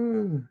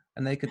 ooh,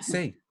 and they could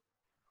see.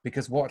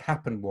 Because what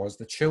happened was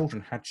the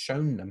children had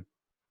shown them,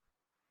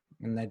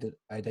 and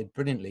they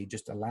brilliantly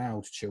just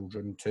allowed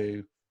children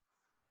to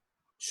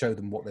show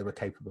them what they were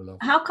capable of.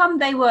 How come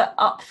they were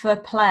up for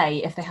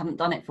play if they hadn't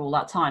done it for all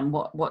that time?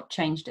 What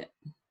changed it?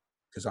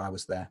 Because I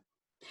was there.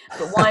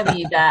 But why were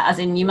you there? As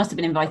in, you must have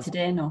been invited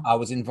in, or? I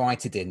was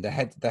invited in. The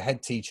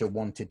head teacher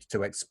wanted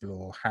to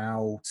explore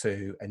how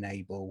to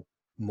enable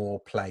more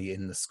play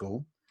in the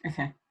school.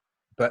 Okay.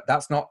 But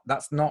that's not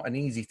an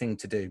easy thing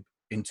to do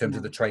in terms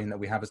of the training that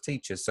we have as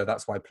teachers. So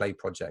that's why play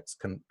projects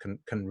can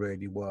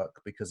really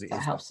work, because it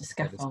helps to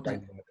scaffold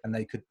it, and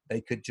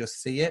they could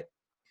just see it.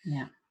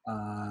 Yeah.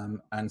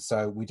 And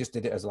so we just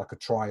did it as like a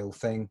trial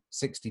thing,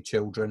 60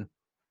 children,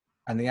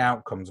 and the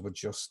outcomes were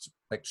just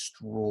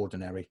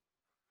extraordinary.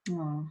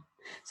 Oh.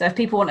 So if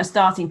people want a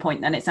starting point,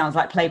 then it sounds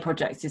like play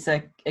projects is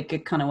a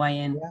good kind of way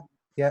in.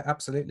 Yeah,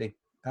 absolutely.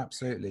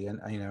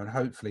 And and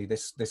hopefully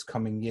this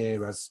coming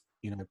year, as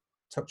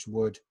touch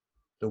wood,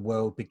 the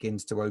world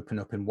begins to open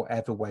up in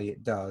whatever way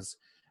it does,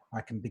 I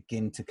can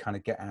begin to kind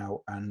of get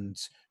out, and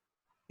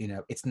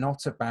it's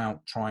not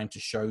about trying to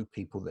show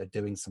people that are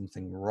doing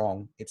something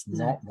wrong. It's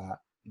not that.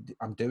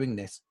 I'm doing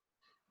this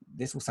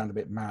will sound a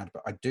bit mad,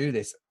 but I do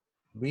this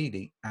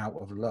really out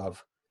of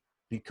love,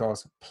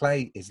 because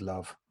play is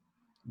love.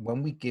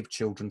 When we give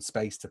children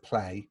space to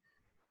play,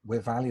 we're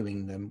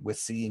valuing them, we're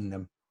seeing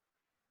them.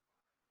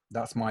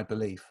 That's my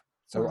belief.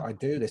 So I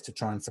do this to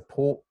try and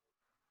support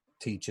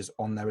teachers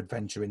on their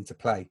adventure into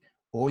play.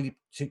 All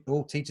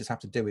teachers have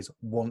to do is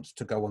want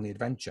to go on the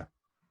adventure,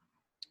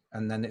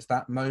 and then it's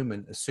that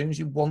moment, as soon as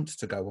you want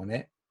to go on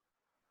it,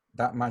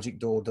 that magic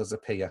door does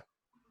appear,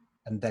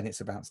 and then it's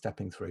about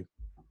stepping through.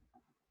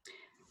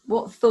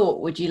 What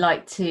thought would you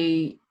like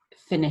to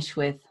finish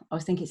with? I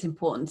think it's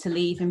important to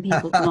leave in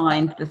people's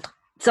mind with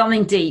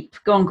something deep.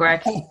 Go on,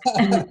 Greg.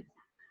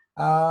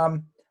 I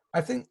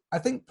think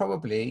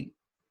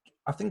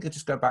I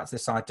just go back to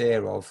this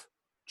idea of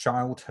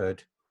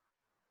childhood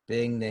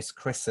being this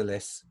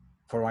chrysalis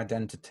for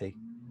identity,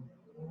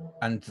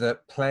 and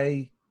that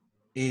play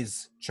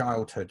is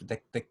childhood.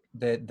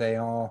 They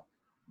are,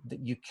 that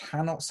you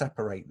cannot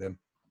separate them,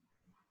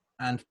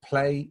 and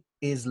play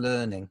is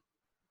learning,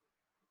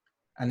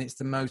 and it's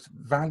the most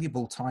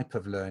valuable type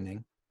of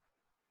learning,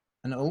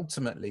 and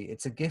ultimately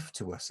it's a gift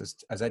to us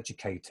as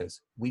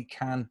educators. We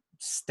can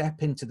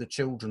step into the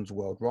children's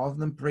world rather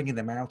than bringing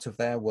them out of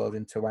their world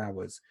into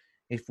ours.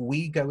 If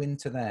we go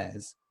into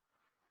theirs,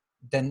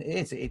 then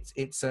it's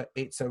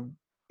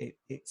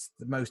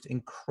the most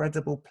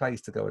incredible place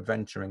to go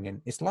adventuring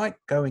in. It's like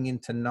going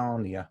into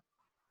Narnia,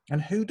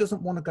 and who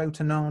doesn't want to go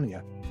to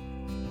Narnia?